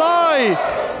of July.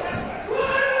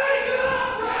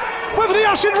 With the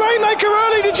acid rainmaker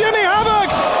early to Jimmy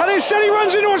Havoc, and instead he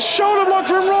runs into a shoulder block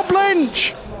from Rob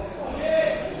Lynch.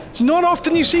 It's not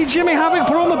often you see Jimmy Havoc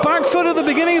put on the back foot at the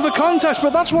beginning of a contest,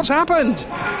 but that's what's happened.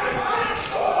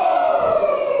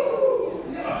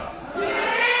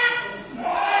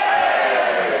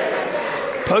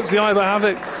 Pokes the eye by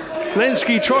Havoc.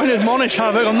 Linsky trying to admonish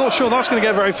Havoc. I'm not sure that's going to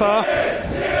get very far.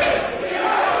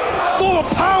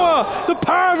 Oh, the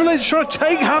power of Lynch trying to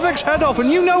take Havoc's head off,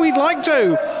 and you know he'd like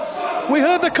to. We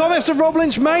heard the comments that Rob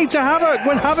Lynch made to Havoc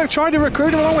when Havoc tried to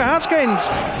recruit him along with Haskins.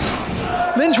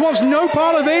 Lynch wants no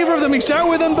part of either of them. He's dealt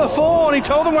with them before and he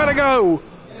told them where to go.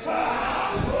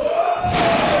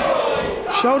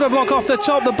 Shoulder block off the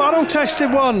top, the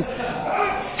battle-tested one.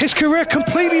 His career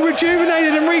completely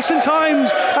rejuvenated in recent times,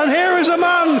 and here is a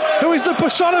man who is the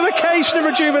personification of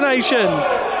rejuvenation.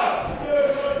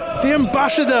 The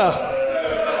ambassador.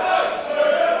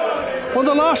 On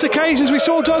the last occasions we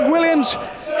saw Doug Williams,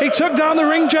 he took down the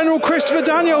ring general Christopher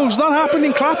Daniels. That happened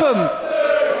in Clapham.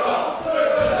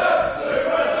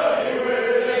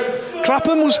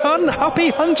 Clapham was happy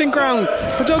hunting ground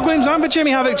for Doug Williams and for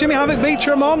Jimmy Havoc. Jimmy Havoc beat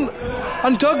Tremont,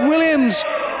 and Doug Williams,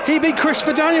 he beat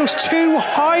Christopher Daniels. 2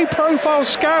 high-profile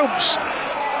scalps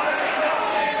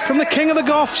from the King of the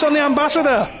Goths and the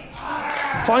Ambassador.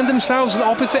 Find themselves at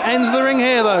opposite ends of the ring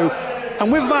here, though.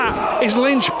 And with that is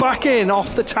Lynch back in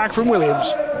off the tag from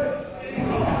Williams.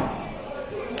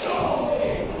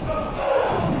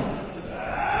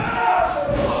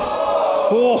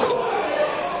 Oh.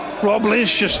 Rob Lynch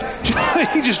he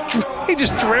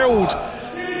just drilled.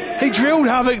 He drilled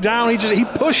Havoc down. He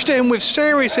pushed him with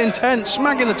serious intent,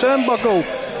 smacking the turnbuckle.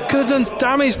 Could have done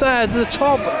damage there to the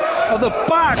top of the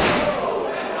back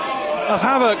of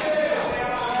Havoc.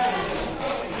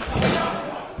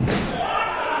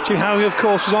 Jim Havoc, of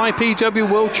course, was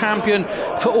IPW World Champion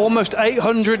for almost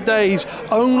 800 days.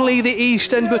 Only the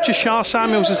East End Butcher Shah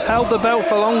Samuels has held the belt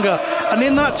for longer. And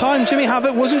in that time, Jimmy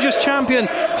Havoc wasn't just champion.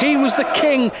 He was the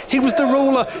king. He was the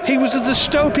ruler. He was the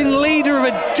dystopian leader of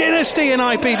a dynasty in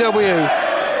IPW.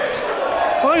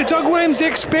 Well, Doug Williams, the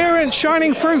experience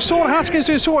shining through. Saw what Haskins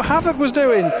doing, saw what Havoc was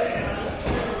doing.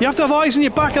 You have to have eyes in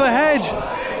your back of the head.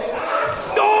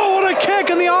 Oh, what a kick!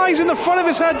 And the eyes in the front of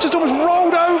his head just almost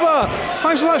rolled over.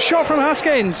 Thanks to that shot from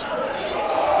Haskins.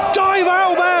 drive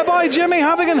out there by Jimmy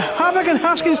Havoc, and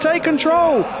Haskins take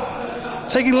control.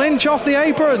 Taking Lynch off the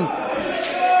apron.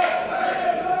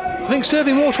 I think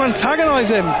serving more to antagonise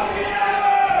him.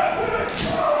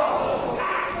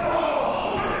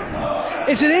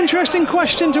 It's an interesting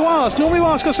question to ask. Normally we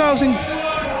ask ourselves in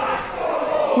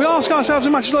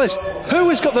matches like this, who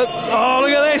has got the... Oh,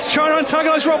 look at this, trying to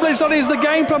antagonise Rob Lynch. That is the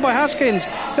game plan by Haskins.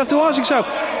 You have to ask yourself,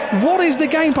 what is the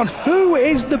game plan? Who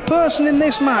is the person in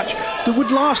this match that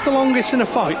would last the longest in a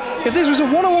fight? If this was a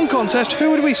one-on-one contest, who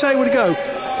would we say would go?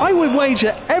 I would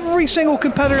wager every single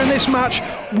competitor in this match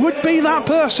would be that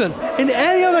person. In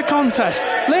any other contest,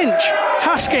 Lynch,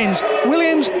 Haskins,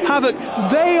 Williams, Havoc,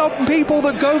 they are people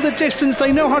that go the distance.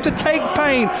 They know how to take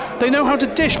pain. They know how to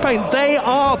dish pain. They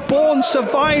are born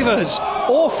survivors,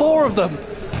 all four of them.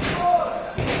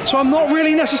 So I'm not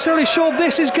really necessarily sure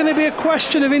this is going to be a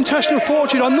question of intestinal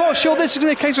fortune. I'm not sure this is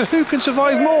going to be a case of who can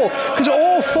survive more, because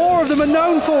all four of them are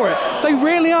known for it. They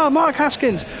really are. Mark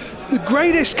Haskins, the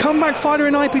greatest comeback fighter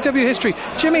in IPW history.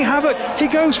 Jimmy Havoc, he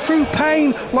goes through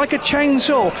pain like a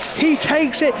chainsaw. He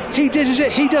takes it, he dishes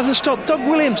it, he doesn't stop. Doug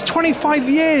Williams, 25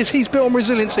 years he's built on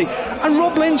resiliency. And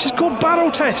Rob Lynch is called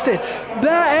battle tested.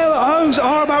 Their LOs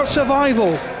are about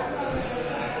survival.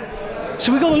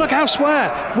 So we've got to look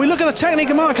elsewhere. We look at the technique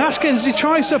of Mark Haskins. He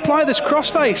tries to apply this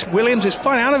crossface. Williams is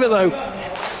fine out of it though.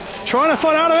 Trying to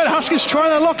fight out of it. Haskins trying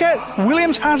to lock it.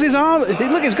 Williams has his arm.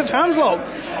 Look, he's got his hands locked.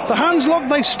 The hands locked,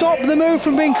 they stop the move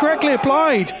from being correctly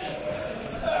applied.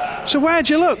 So where'd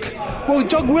you look? Well,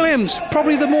 Doug Williams,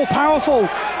 probably the more powerful.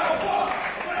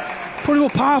 Probably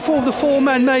more powerful of the four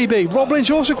men, maybe. Rob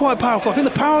Lynch also quite powerful. I think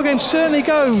the power game certainly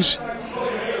goes.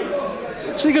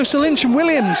 So he goes to Lynch and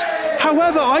Williams.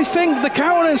 However, I think the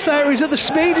countenance there is that the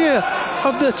speedier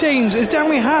of the teams is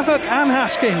definitely Havoc and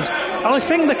Haskins. And I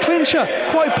think the clincher,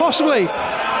 quite possibly,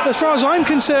 as far as I'm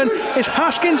concerned, is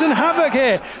Haskins and Havoc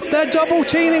here. They're double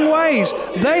teaming ways.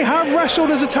 They have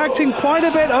wrestled as a tag team quite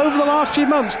a bit over the last few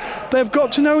months. They've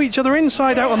got to know each other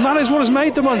inside out, and that is what has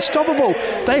made them unstoppable.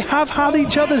 They have had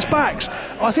each other's backs.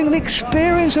 I think the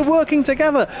experience of working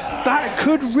together, that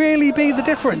could really be the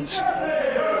difference.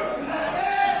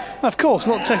 Of course,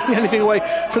 not taking anything away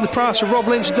from the prowess of Rob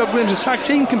Lynch and Doug Williams as tag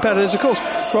team competitors. Of course,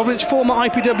 Rob Lynch, former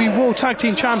IPW World Tag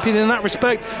Team Champion in that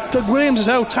respect. Doug Williams has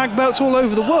held tag belts all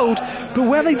over the world, but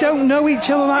where they don't know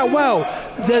each other that well,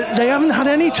 they haven't had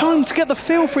any time to get the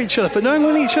feel for each other, for knowing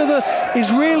when each other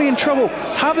is really in trouble.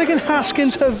 Havoc and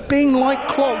Haskins have been like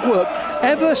clockwork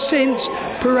ever since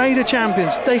Parade of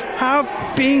Champions. They have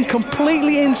been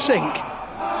completely in sync.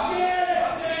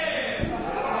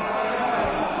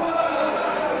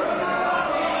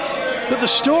 But the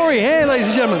story here, ladies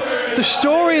and gentlemen, the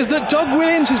story is that Doug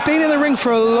Williams has been in the ring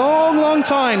for a long, long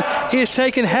time. He has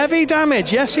taken heavy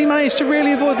damage. Yes, he managed to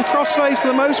really avoid the crossface for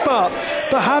the most part,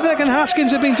 but Havoc and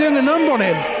Haskins have been doing a number on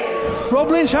him.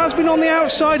 Rob Lynch has been on the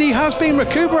outside. He has been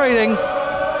recuperating.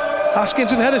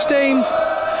 Haskins with head of steam.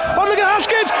 Oh, look at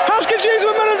Haskins! Haskins used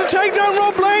momentum to take down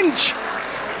Rob Lynch.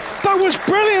 That was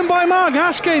brilliant by Mark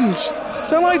Haskins.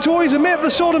 Don't like to always admit the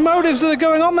sort of motives that are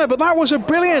going on there, but that was a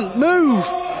brilliant move.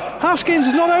 Haskins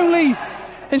has not only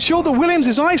ensured that Williams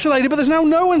is isolated, but there's now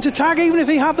no one to tag, even if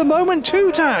he had the moment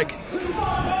to tag.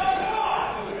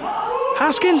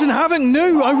 Haskins and Havoc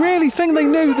knew, I really think they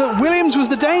knew that Williams was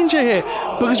the danger here,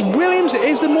 because Williams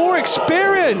is the more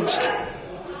experienced.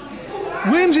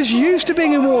 Williams is used to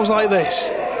being in wars like this.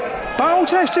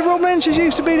 Battle-tested Rob Lynch is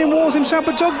used to being in wars himself,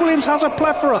 but Doug Williams has a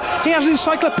plethora. He has an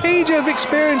encyclopedia of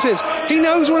experiences. He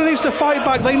knows what it is to fight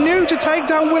back. They knew to take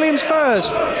down Williams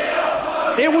first.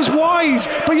 It was wise,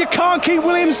 but you can't keep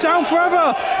Williams down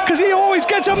forever, because he always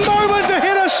gets a moment to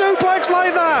hit a suplex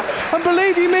like that. And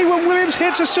believe you me, when Williams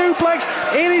hits a suplex,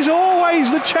 it is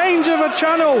always the change of a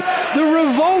channel, the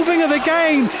revolving of a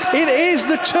game. It is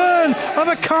the turn of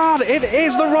a card. It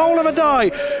is the roll of a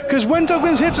die, because when Doug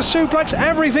Williams hits a suplex,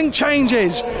 everything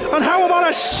changes. And how about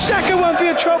a second one for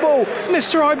your trouble,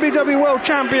 Mr. IPW World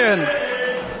Champion?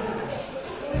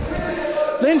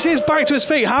 Lynch is back to his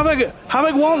feet. Havoc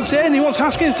wants in. He wants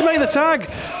Haskins to make the tag.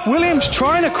 Williams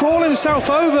trying to crawl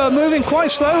himself over, moving quite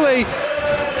slowly.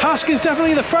 Haskins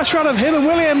definitely the fresh out of him, and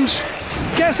Williams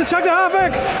gets the tag to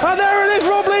Havoc. And there it is.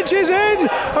 Rob Lynch is in.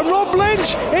 And Rob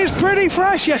Lynch is pretty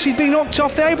fresh. Yes, he's been knocked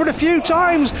off the apron a few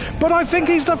times, but I think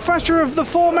he's the fresher of the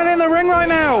four men in the ring right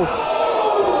now.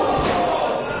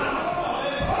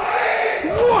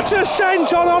 What a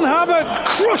senton on Havoc,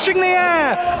 crushing the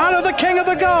air out of the king of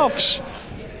the Goths.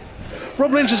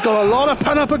 Rob Lynch has got a lot of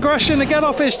pent-up aggression to get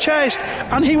off his chest,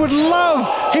 and he would love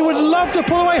to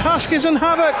pull away Haskins and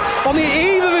Havoc on the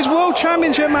eve of his World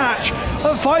Championship match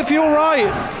at Fight For Your Right.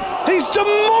 He's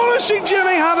demolishing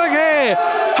Jimmy Havoc here.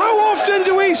 How often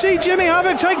do we see Jimmy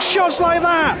Havoc take shots like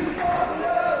that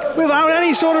without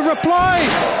any sort of reply?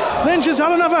 Lynch has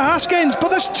had enough of Haskins, but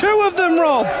there's two of them,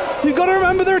 Rob. You've got to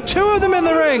remember there are two of them in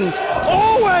the ring.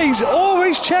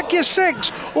 Always check your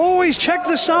six. Always check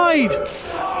the side.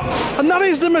 And that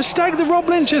is the mistake that Rob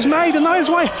Lynch has made, and that is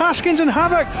why Haskins and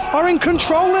Havoc are in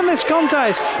control in this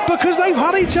contest, because they've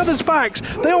had each other's backs.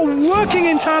 They are working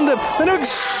in tandem. They know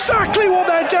exactly what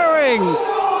they're doing.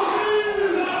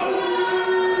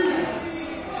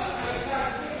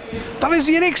 That is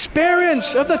the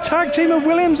inexperience of the tag team of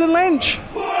Williams and Lynch.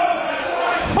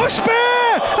 A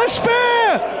spear! A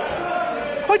spear!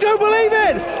 I don't believe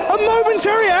it! A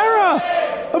momentary error!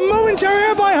 A momentary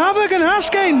error by Havoc and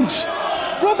Haskins.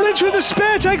 Rob Lynch with the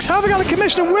spear takes Havoc out of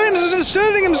commission, and Williams is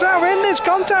inserting himself in this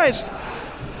contest.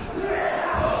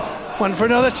 Went for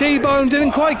another T-bone,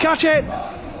 didn't quite catch it.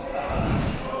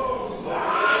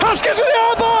 Haskins with the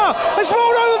armbar! It's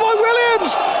rolled over by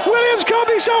Williams! Williams can't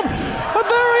be stopped! A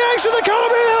variation of the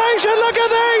combination! Look at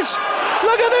this!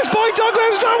 Look at this by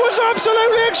Douglas! That was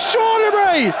absolutely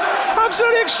extraordinary!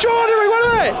 Absolutely extraordinary,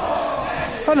 wasn't it?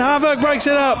 And Havoc breaks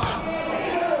it up.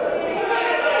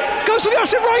 Goes to the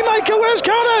acid rainmaker, Williams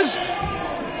counters!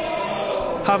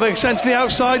 Havoc sent to the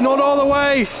outside, not all the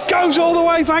way. Goes all the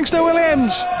way thanks to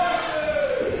Williams.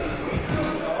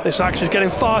 This axe is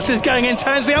getting faster, it's getting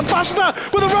intense. The Ambassador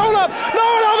with a roll-up. No,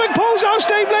 and Havoc pulls out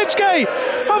Steve Lynskey.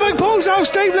 Havoc pulls out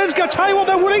Steve Lynskey. I tell you what,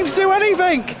 they're willing to do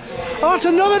anything. That's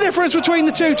another difference between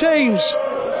the two teams.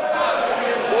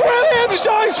 Williams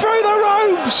dives through the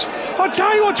ropes. I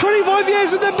tell you what, 25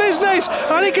 years in the business,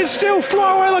 and he can still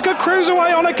fly away like a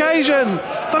cruiserweight on occasion.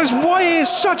 That is why he is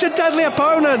such a deadly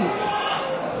opponent.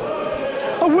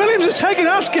 And Williams is taking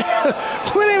Haskins.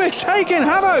 Williams is taking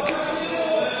Havoc.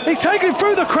 He's taken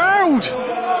through the crowd.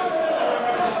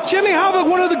 Jimmy Havoc,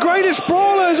 one of the greatest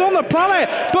brawlers on the planet,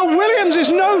 but Williams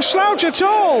is no slouch at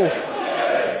all.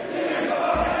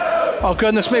 Oh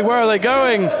goodness me, where are they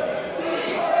going?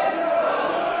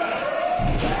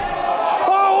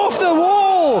 Oh, off the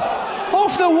wall!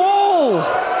 Off the wall!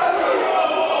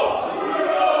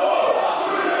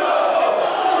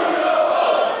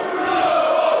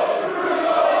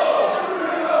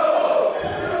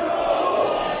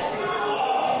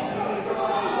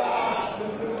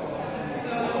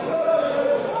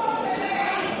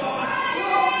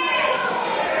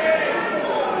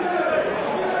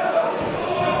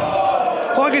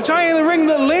 I can tell you in the ring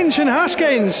that Lynch and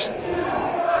Haskins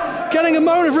getting a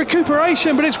moment of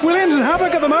recuperation, but it's Williams and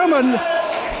Havoc at the moment.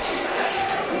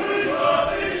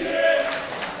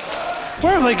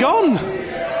 Where have they gone?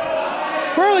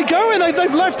 Where are they going?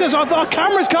 They've left us. Our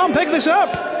cameras can't pick this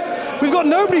up. We've got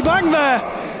nobody back there.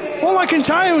 All I can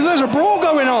tell you is there's a brawl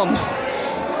going on.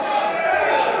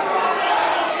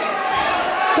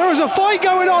 There is a fight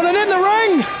going on, and in the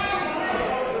ring,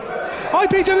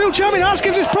 IPW champion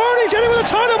Haskins is prone. He's hitting with a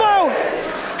title belt.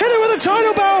 Hit it with a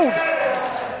title belt.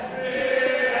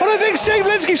 And I think Steve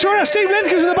Lynskey's throwing out. Steve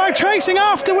Lynskey's in the back, chasing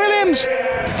after Williams.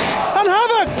 And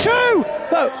Havoc, too.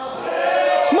 No.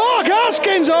 Mark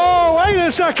Haskins. Oh, wait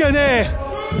a second here.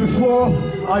 Before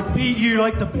I beat you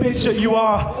like the bitch that you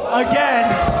are again,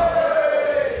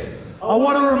 I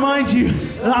want to remind you,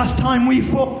 last time we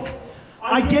fought,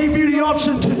 I gave you the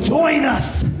option to join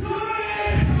us.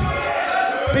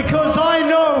 Because I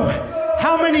know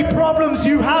how many problems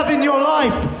you have in your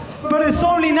life, but it's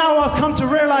only now I've come to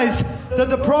realize that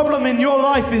the problem in your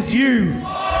life is you.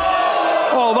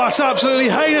 Oh, that's absolutely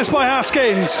heinous by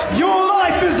Haskins. Your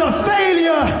life is a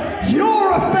failure.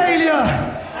 You're a failure.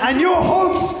 And your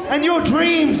hopes and your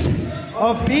dreams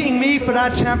of beating me for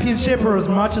that championship are as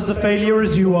much as a failure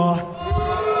as you are.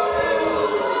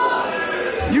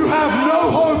 You have no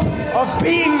hope of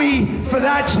beating me for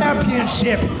that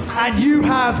championship, and you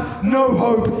have no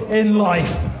hope in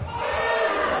life.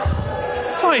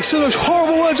 Oh, it's the most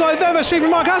horrible words I've ever seen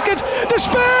from Mark Haskins. The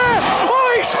spear!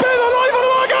 Oh, he speared the life out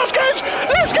of Mark Haskins!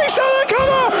 Lynskey's on the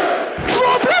cover!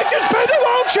 Rob Lynch has been the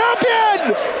world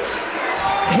champion!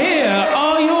 Here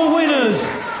are your winners,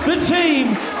 the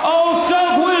team of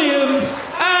Doug Williams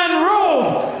and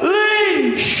Rob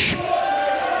Lynch.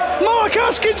 Mark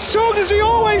Haskins talked as he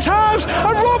always has,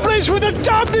 and Rob Lynch with the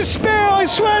damnedest spear I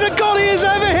swear to God he has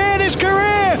ever hit in his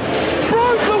career,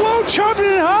 broke the world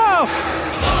champion in half.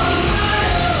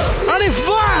 And if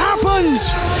that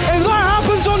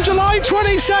happens on July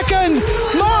 22nd,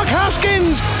 Mark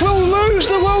Haskins will lose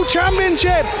the world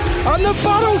championship, and the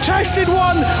battle-tested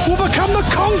one will become the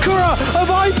conqueror of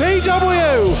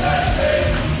IPW.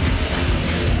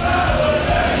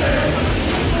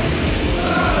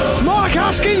 Mark Haskins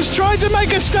Haskins tried to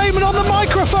make a statement on the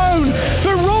microphone,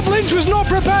 but Rob Lynch was not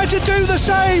prepared to do the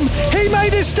same. He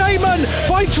made his statement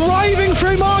by driving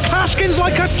through Mark Haskins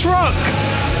like a truck.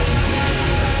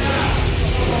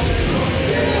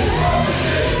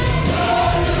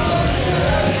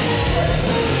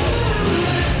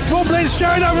 Rob Lynch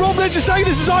staring at Rob Lynch is saying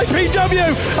this is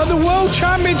IPW and the World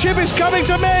Championship is coming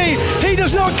to me. He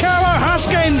does not care about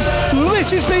Haskins.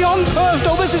 This is beyond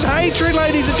personal. This is hatred,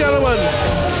 ladies and gentlemen.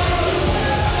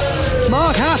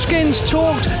 Mark Haskins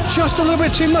talked just a little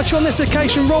bit too much on this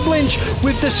occasion. Rob Lynch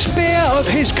with the spear of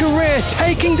his career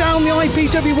taking down the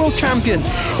IPW World Champion.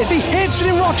 If he hits it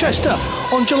in Rochester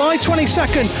on July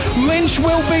 22nd, Lynch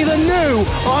will be the new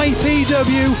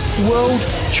IPW World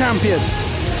Champion.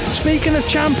 Speaking of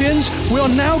champions, we are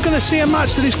now going to see a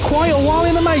match that is quite a while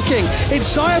in the making. It's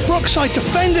Zaya Brookside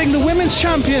defending the Women's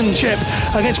Championship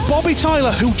against Bobby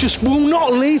Tyler, who just will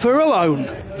not leave her alone.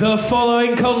 The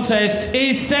following contest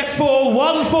is set for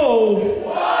one fall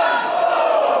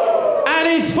and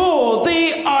is for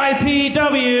the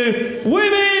IPW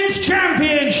Women's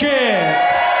Championship.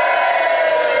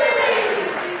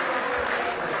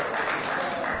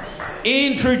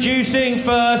 Introducing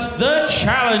first the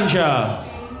challenger.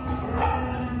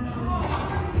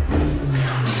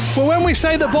 Well, when we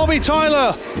say that Bobby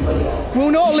Tyler will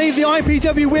not leave the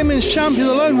IPW Women's Champion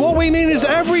alone, what we mean is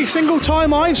that every single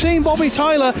time I've seen Bobby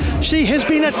Tyler, she has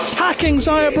been attacking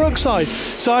Zaya Brookside.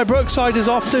 Zaya Brookside has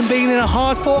often been in a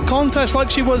hard-fought contest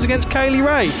like she was against Kaylee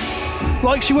Ray,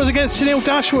 like she was against Tennille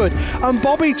Dashwood, and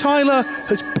Bobby Tyler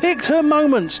has picked her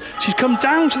moments. She's come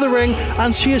down to the ring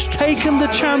and she has taken the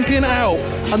champion out,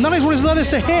 and that is what has led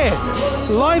us to here,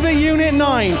 live at Unit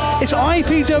 9. It's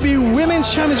IPW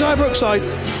Women's Champion Zaya Brookside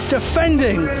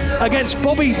defending against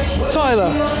Bobby Tyler.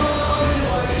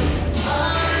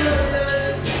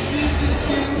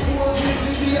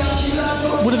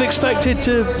 Would have expected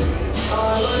to...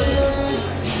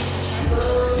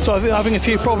 So I'm having a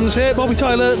few problems here. Bobby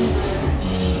Tyler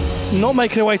not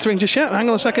making her way to the ring just yet. Hang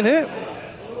on a second here.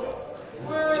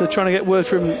 So trying to get word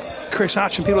from Chris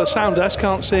Hatch and people at Sound Desk.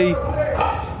 Can't see.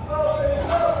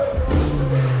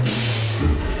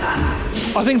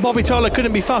 I think Bobby Tyler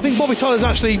couldn't be far. I think Bobby Tyler's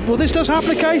actually... Well, this does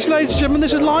happen occasionally, ladies and gentlemen.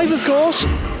 This is live, of course.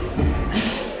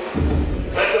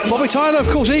 Bobby Tyler, of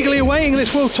course, eagerly awaiting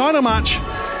this world title match.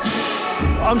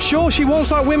 I'm sure she wants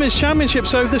that Women's Championship,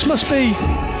 so this must be...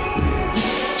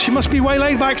 She must be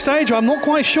waylaid backstage. I'm not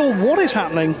quite sure what is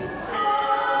happening.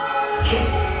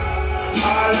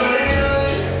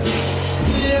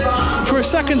 For a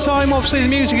second time, obviously, the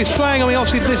music is playing. I mean,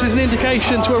 obviously, this is an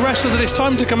indication to a wrestler that it's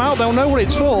time to come out. They'll know what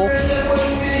it's for.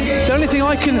 The only thing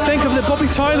I can think of that Bobby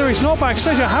Tyler is not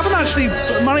backstage. I haven't actually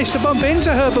managed to bump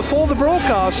into her before the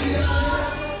broadcast.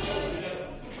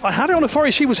 I had it on the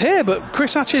forehead she was here, but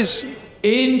Chris Hatch is...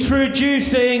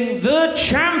 Introducing the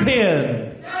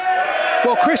champion.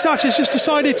 Well, Chris Hatch has just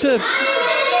decided to...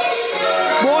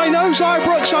 Well, I know Zaya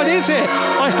Brookside is here.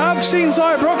 I have seen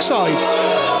Zaya Brookside.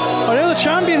 I know the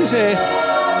champion's here.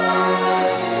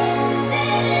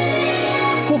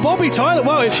 Well, Bobby Tyler,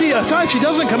 well, if she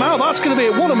doesn't come out, that's going to be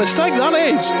what a mistake that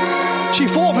is. She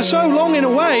fought for so long in a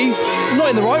way, not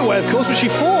in the right way, of course, but she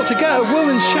fought to get a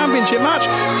women's championship match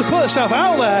to put herself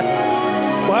out there.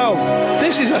 Wow,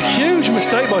 this is a huge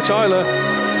mistake by Tyler.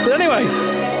 But anyway,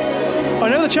 I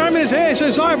know the champion is here, so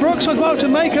Zaya Brookside's about to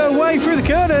make her way through the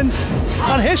curtain,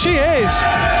 and here she is.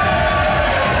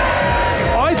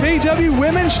 IPW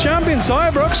Women's Champion,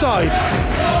 Zaya Brookside.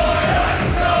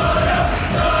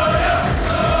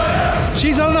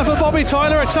 She's had enough of Bobby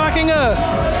Tyler attacking her.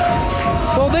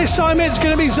 Well, this time it's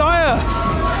going to be Zaya.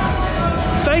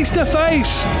 Face to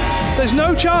face. There's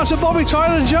no chance of Bobby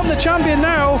Tyler to jump the champion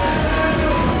now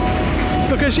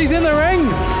because she's in the ring.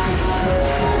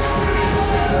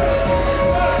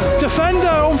 Defender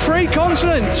on 3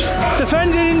 continents,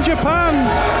 defended in Japan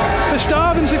for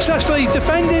Stardom successfully,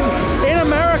 defended in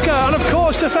America, and of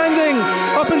course defending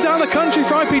up and down the country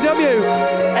for IPW.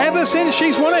 Ever since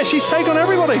she's won it, she's taken on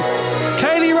everybody.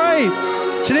 Kaylee Ray,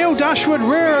 Tennille Dashwood,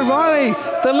 Rhea O'Reilly,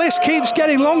 the list keeps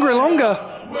getting longer and longer.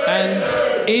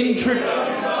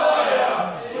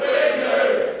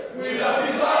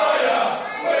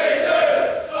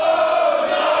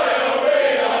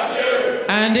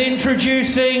 And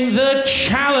introducing the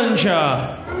challenger.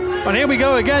 And here we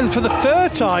go again for the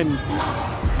 3rd time.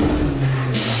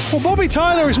 Well, Bobby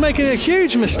Tyler is making a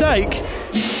huge mistake.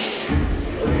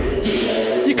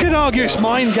 You could argue it's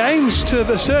mind games to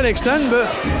a certain extent, but...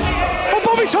 Oh,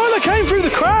 Bobby Tyler came through the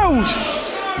crowd.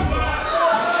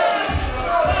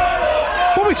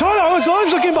 Bobby Tyler, I was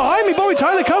looking behind me. Bobby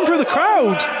Tyler come through the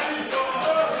crowd.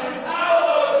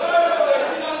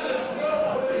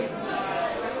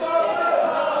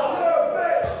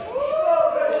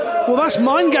 Well, that's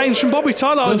mind games from Bobby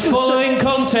Tyler. The following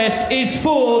contest is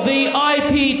for the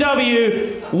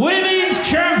IPW Women's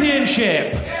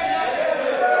Championship.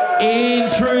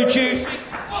 Introduce.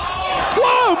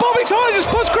 Whoa! Bobby Tyler just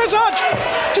puts Chris Hatch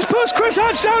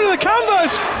down to the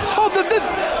canvas. Oh,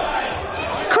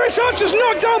 Chris Hatch just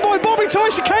knocked down by Bobby Tyler.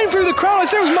 She came through the crowd. I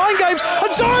said it was mind games.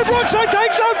 And Zion Brookside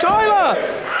takes out Tyler.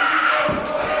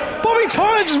 Bobby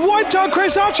Tyler just wiped out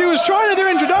Chris Hatch, who was trying to do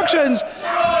introductions.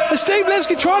 And Steve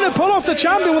Linsky trying to pull off the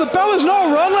champion. Well, the bell is not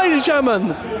rung, ladies and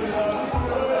gentlemen.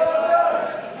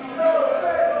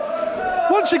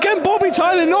 Once again, Bobby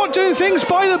Tyler not doing things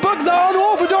by the book, the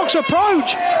unorthodox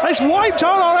approach. It's wiped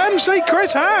out our MC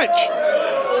Chris Hatch.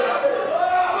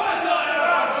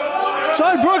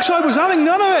 So Brookside was having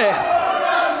none of it.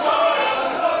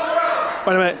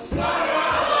 Wait a minute.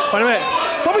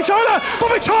 Bobby Tyler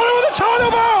with the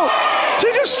title belt.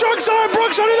 She just struck Zion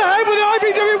Brookside in the head with the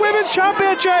IPW Women's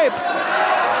Championship.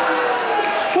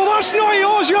 Well, that's not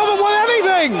yours. You haven't won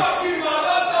anything.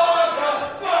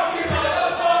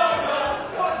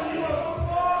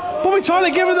 Bobby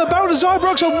Tyler giving the belt to Zion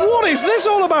Brookside. What is this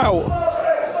all about?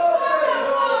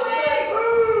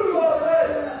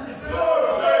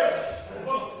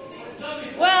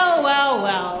 Well.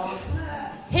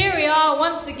 Here we are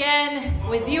once again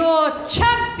with your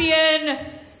champion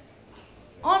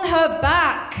on her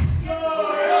back.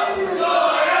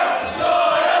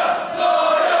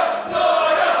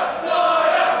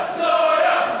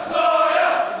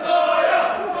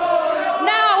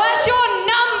 Now, as your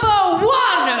number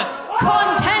one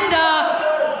contender,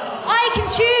 I can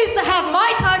choose to have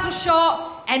my title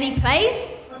shot any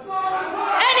place,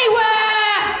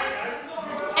 anywhere,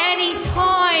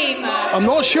 anytime. I'm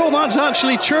not sure that's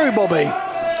actually true, Bobby.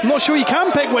 I'm not sure you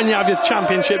can pick when you have your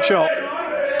championship shot.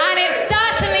 And it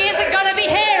certainly isn't going to be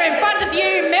here in front of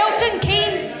you, Milton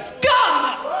Keynes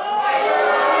scum!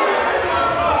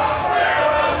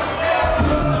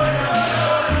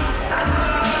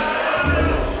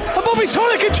 And Bobby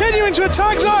Tyler continuing to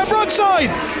attack Zion Brookside.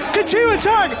 Continue to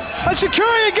attack. And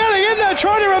security getting in there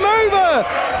trying to remove her.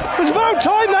 It was about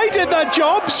time they did their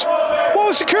jobs. What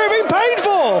was security being paid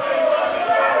for?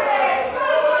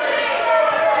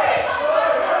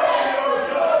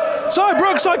 Zion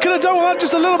Brookside could have done that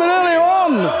just a little bit earlier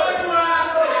on.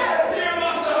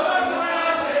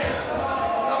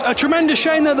 A tremendous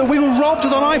shame that we were robbed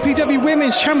of an IPW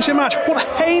Women's Championship match. What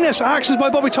heinous actions by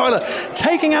Bobby Tyler,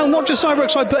 taking out not just Zion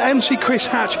Brookside but MC Chris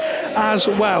Hatch as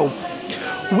well.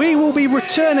 We will be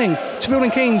returning to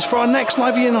Milton Keynes for our next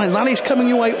live Unite. That is coming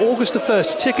your way August the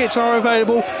 1st. Tickets are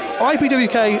available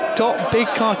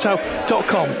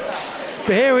ipwk.bigcartel.com.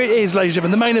 But here it is, ladies and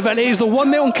gentlemen, the main event. It is the one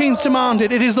Milton Keynes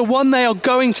demanded. It is the one they are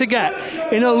going to get.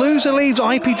 In a loser leaves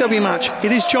IPW match,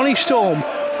 it is Jonny Storm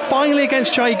finally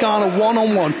against Jay Garner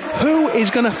one-on-one. Who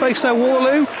is going to face their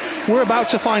Waterloo? We're about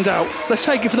to find out. Let's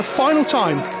take it for the final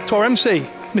time to our MC,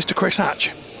 Mr. Chris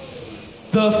Hatch.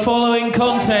 The following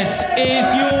contest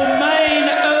is your main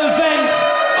event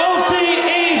of the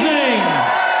evening.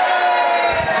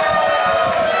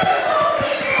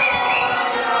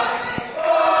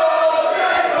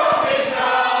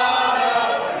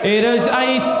 It is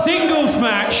a singles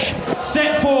match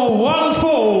set for one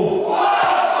fall,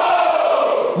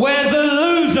 where the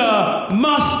loser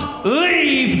must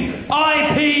leave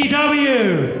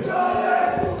IPW.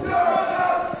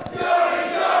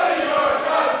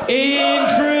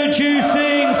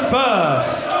 Introducing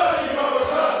first.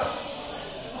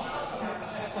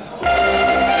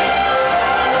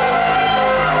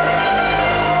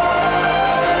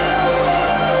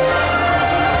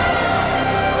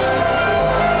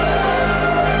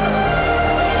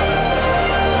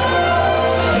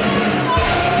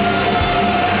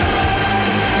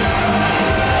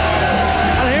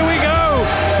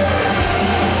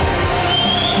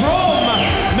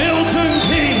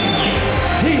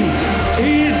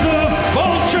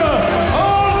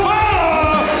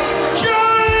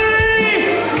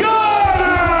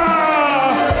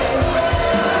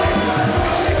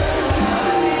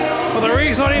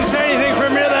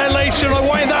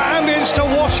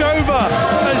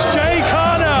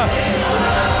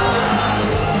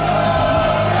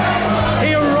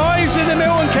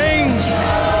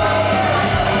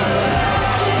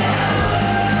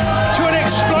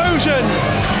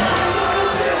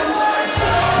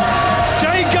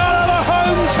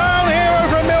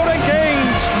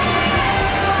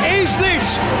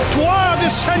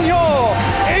 Senor,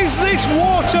 is this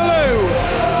Waterloo?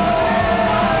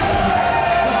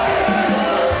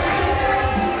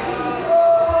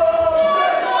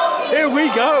 Here we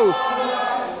go.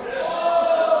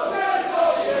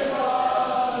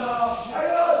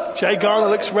 Jay Garner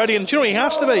looks ready, and do you know he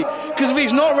has to be? because if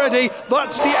he's not ready,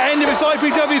 that's the end of his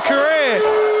IPW career.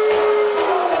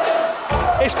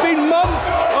 It's been month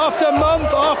after month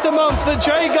after month that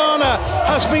Jay Garner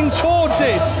has been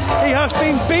taunted, he has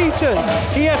been beaten,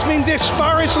 he has been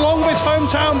disparaged along with his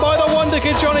hometown by the Wonder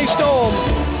Kid Jonny Storm.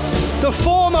 The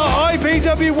former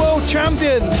IPW World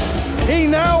Champion, he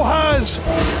now has...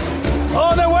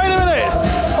 Oh no, wait a minute!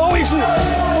 Oh,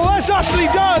 well, that's Ashley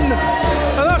Dunn,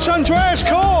 and that's Andreas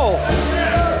Cole.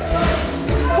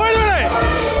 Wait a minute!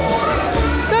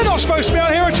 They're not supposed to be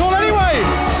out here at all anyway!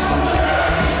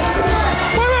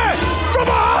 Wait a minute! From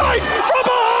behind! From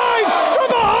behind! From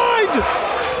behind!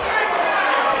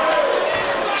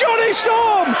 Jonny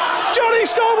Storm! Jonny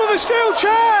Storm with a steel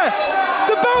chair!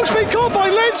 The belt's been caught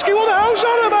by Lynch. What the hell's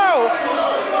that about?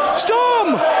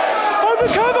 Storm!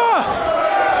 Over cover!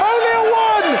 Only a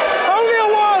one! Only a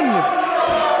one!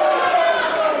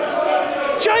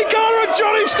 Jay Garner and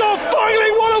Jonny Storm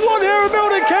finally 1-on-1 here at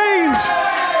Milton Keynes.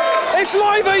 It's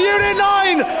live at Unit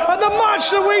 9, and the match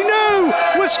that we knew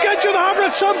was scheduled to happen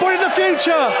at some point in the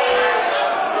future.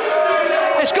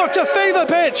 It's got to fever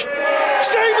pitch.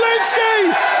 Steve Linsky!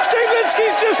 Steve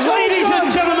Linsky's just... Ladies and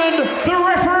gentlemen, the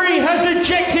referee has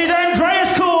ejected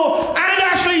Andreas Cole and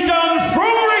Ashley Dunn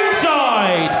from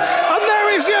ringside. And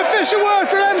there is the official word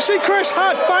for MC Chris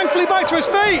Hatt, thankfully back to his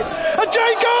feet. And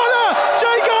Jay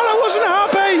Garner wasn't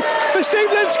happy for Steve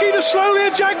Linsky to slowly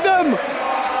eject them.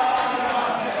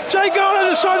 Jay Garner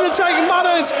decided to take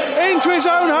matters into his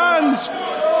own hands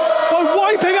by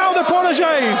wiping out the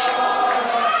protégés.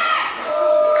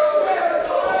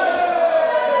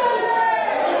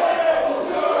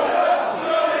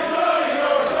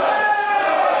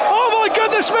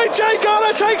 Jay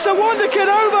Garner takes the Wonder Kid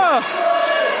over.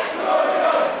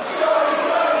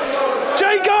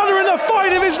 Jay Garner in the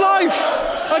fight of his life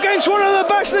against one of the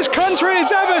best this country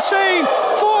has ever seen.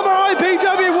 Former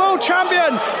IPW World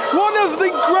Champion, one of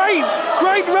the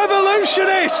great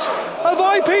revolutionists of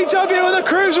IPW in the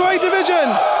Cruiserweight division.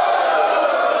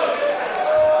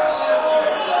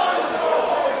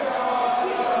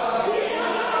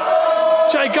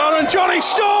 Jay Garner and Jonny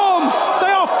Storm,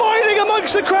 they are fighting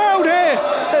amongst the crowd here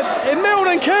in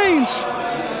Milton Keynes.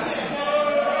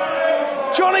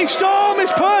 Jonny Storm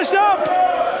is pursed up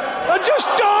and just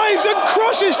dives and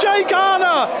crushes Jay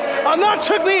Garner, and that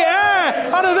took the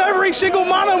air out of every single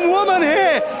man and woman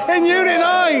here in Unit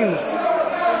 9.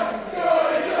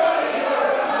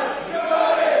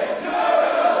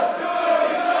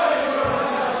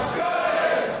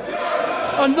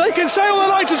 And they can say all they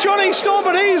like to Jonny Storm,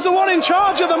 but he's the one in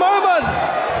charge at the moment.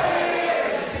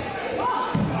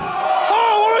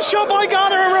 Oh, what a shot by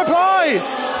Garner in reply.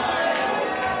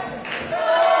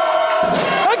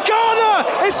 And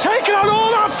Garner is taking out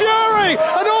all that fury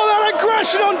and all that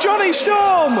aggression on Jonny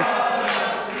Storm.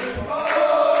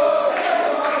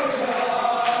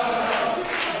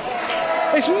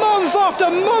 It's month after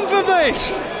month of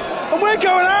this, and we're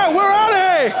going out, we're out of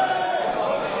here.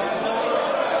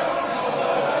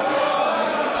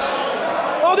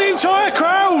 Oh, the entire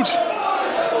crowd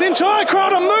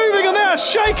are moving and they're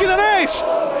shaking the nest.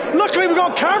 Luckily we've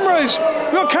got cameras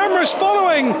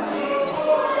following.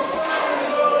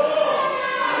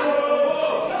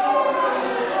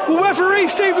 Referee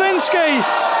Steve Linsky,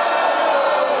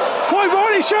 quite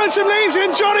rightly showing some leads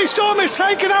in. Jonny Storm is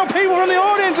taking out people from the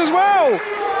audience as well.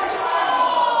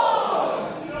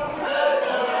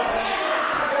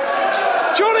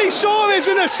 Jonny Storm is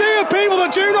in a sea of people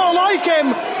that do not like him,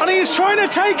 and he is trying to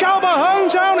take out the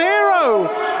hometown hero.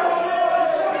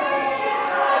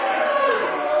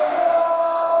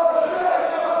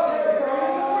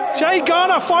 Jay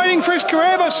Garner fighting for his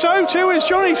career, but so too is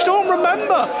Jonny Storm.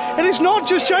 Remember, it is not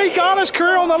just Jay Garner's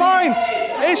career on the line,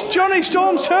 it's Jonny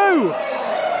Storm too.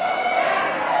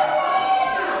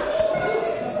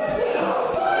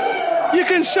 You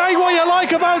can say what you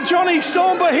like about Jonny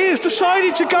Storm, but he has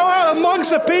decided to go out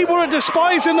amongst the people that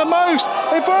despise him the most.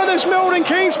 In front of those Milton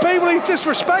Keynes people he's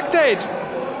disrespected.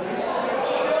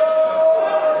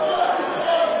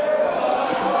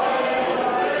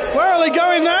 Where are they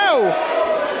going now?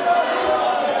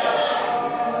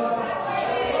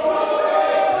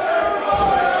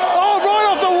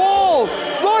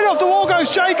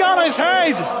 Jay Garner's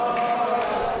head.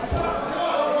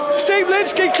 Steve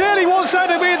Linsky clearly wants that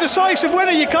to be a decisive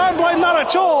winner. You can't blame that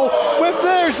at all. When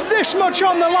there's this much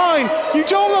on the line, you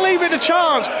don't want to leave it to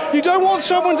chance. You don't want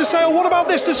someone to say, oh, what about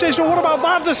this decision or what about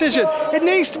that decision? It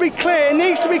needs to be clear, it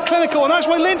needs to be clinical, and that's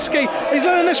why Linsky is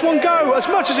letting this one go as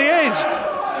much as he is.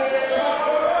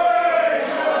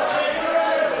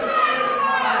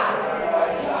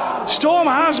 Storm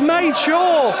has made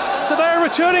sure that they are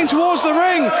returning towards the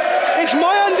ring. It's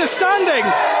my understanding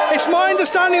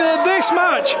that this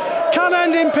match can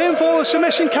end in pinfall,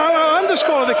 submission, countout and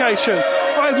disqualification.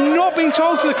 I have not been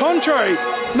told to the contrary.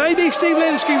 Maybe Steve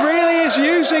Lynch really is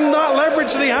using that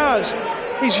leverage that he has.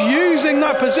 He's using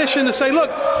that position to say, look,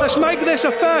 let's make this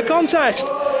a fair contest.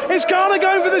 Is Garner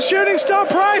going for the shooting star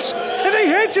press? If he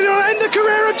hits it, it'll end the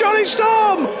career of Jonny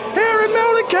Storm here in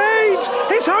Milton Keynes,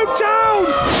 his hometown.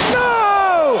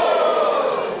 No!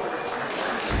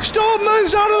 Storm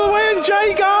moves out of the way and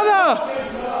Jay Garner.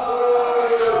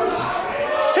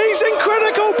 He's in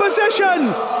critical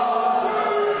position.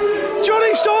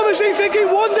 Jonny Storm, is he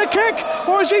thinking Wonder Kick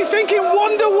or is he thinking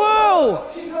Wonder Whirl?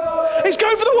 He's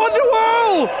going for the Wonder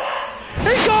Whirl.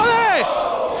 He got it.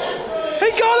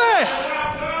 He got it.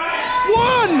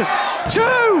 1, 2.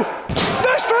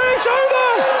 That's 3. It's over.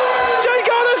 Jay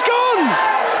Garner's gone.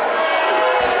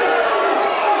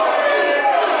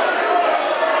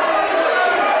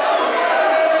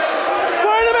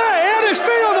 Wait a minute. He had his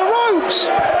feet on the ropes.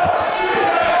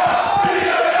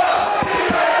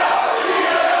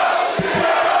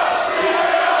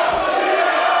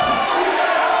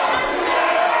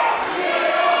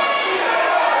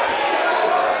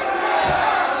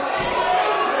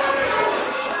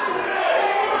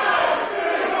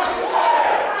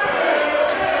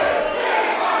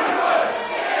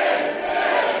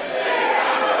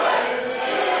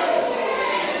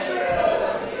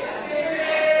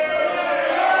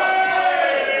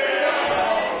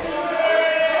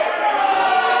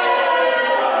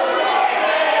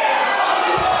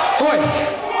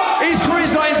 His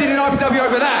career's not ended in IPW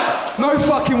over that. No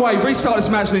fucking way. Restart this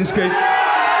match, Linsky.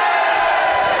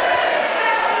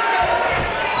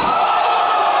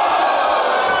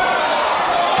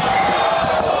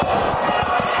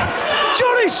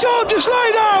 Jonny Storm just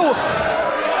laid out.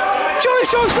 Jonny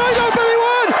Storm's laid out, Billy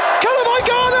Wood. Covered by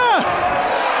Garner.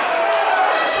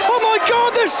 Oh my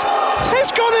God, it's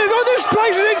gone in. Oh, this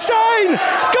place is insane.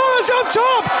 Garner's up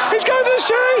top. He's going for the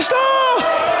shooting star.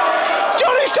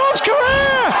 Jonny Storm's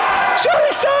career.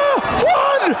 Shooting star.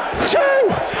 1, 2.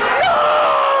 No!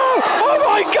 Oh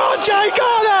my God, Jay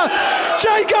Garner.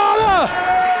 Jay Garner.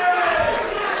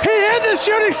 He hit the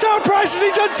shooting star price as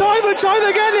he's done time and time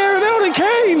again here in Milton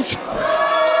Keynes.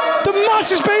 The match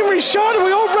has been restarted.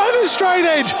 We all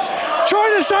demonstrated.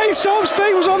 Trying to say Storm's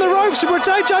feet was on the ropes to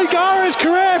protect Jay Garner's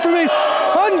career from being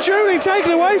unduly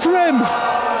taken away from him.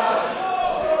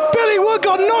 Billy Wood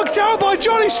got knocked out by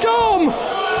Jonny Storm.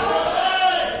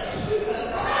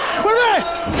 We're there.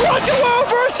 Wonder Whirl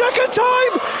for a second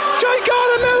time. Jay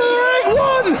Garner middle of the ring.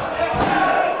 1.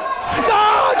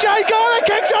 No, Jay Garner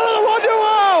kicks out of the Wonder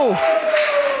Whirl.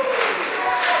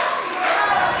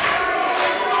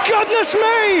 Goodness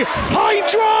me! High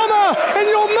drama in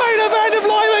your main event of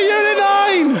Live at Unit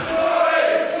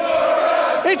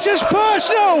 9! It's as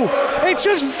personal, it's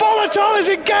as volatile as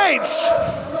it gets!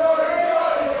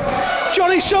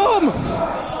 Jonny Storm!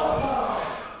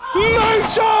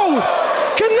 Moonsault!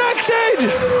 Connected!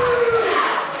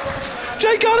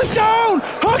 Jay Garner's down!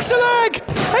 Hooks the leg!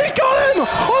 He's got him!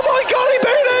 Oh my God, he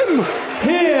beat him!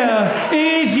 Here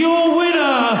is your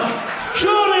winner,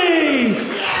 Jonny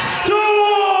Storm!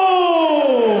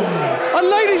 And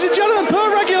ladies and gentlemen,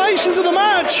 per regulations of the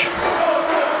match,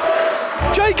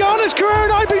 Jay Garner's career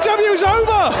in IPW is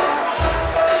over.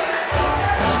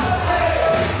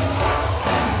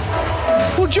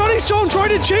 Well, Jonny Storm tried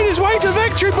to cheat his way to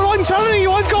victory, but I'm telling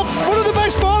you, I've got one of the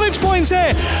best vantage points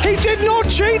here. He did not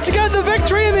cheat to get the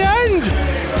victory in the end.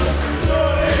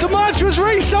 The match was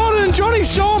restarted and Jonny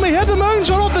Storm, he hit the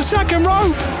moonsault off the second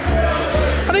rope.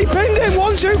 And he pinned him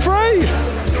 1, 2, 3.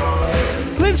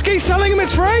 Linsky's telling him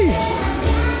it's free.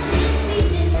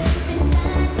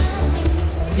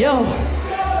 Yo.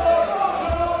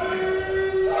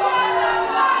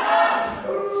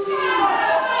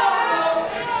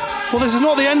 Well, this is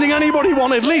not the ending anybody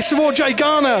wanted, least of all Jay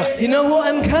Garner. You know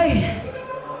what, MK?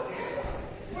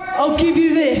 I'll give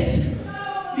you this.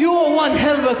 You're one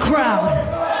hell of a crowd.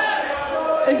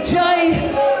 And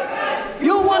Jay,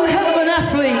 you're one hell of an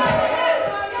athlete.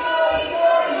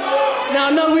 Now,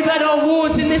 I know we've had our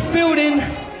wars in this building,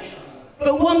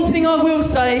 but one thing I will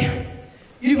say,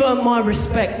 you've earned my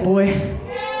respect, boy.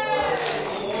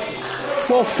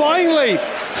 Well, finally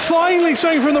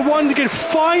something from the Wonder Kid,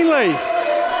 finally.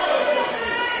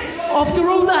 After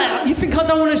all that, you think I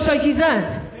don't want to shake his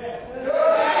hand?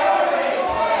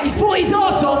 He fought his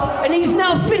arse off and he's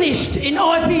now finished in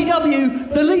IPW.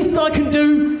 The least I can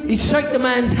do is shake the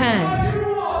man's hand.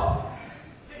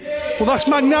 Well, that's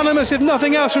magnanimous, if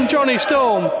nothing else, from Jonny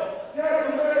Storm.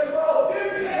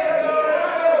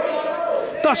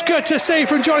 The That's good to see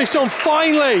from Jonny Storm,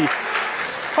 finally.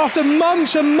 After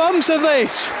months and months of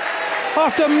this,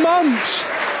 after months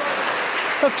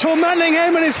of tormenting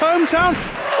him in his hometown. No!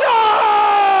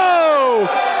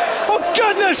 Oh,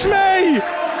 goodness me!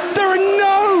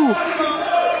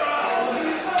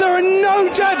 There are no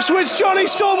depths which Jonny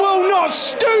Storm will not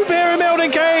stoop here in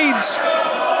Milton Keynes.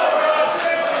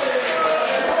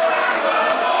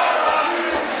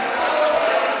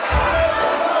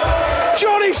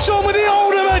 Jonny Storm with the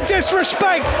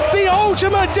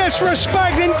ultimate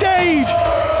disrespect indeed.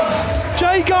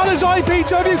 Jay Garner's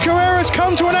IPW career has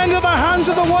come to an end at the hands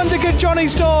of the wonder kid Jonny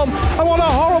Storm, and what a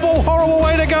horrible, horrible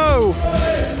way to go.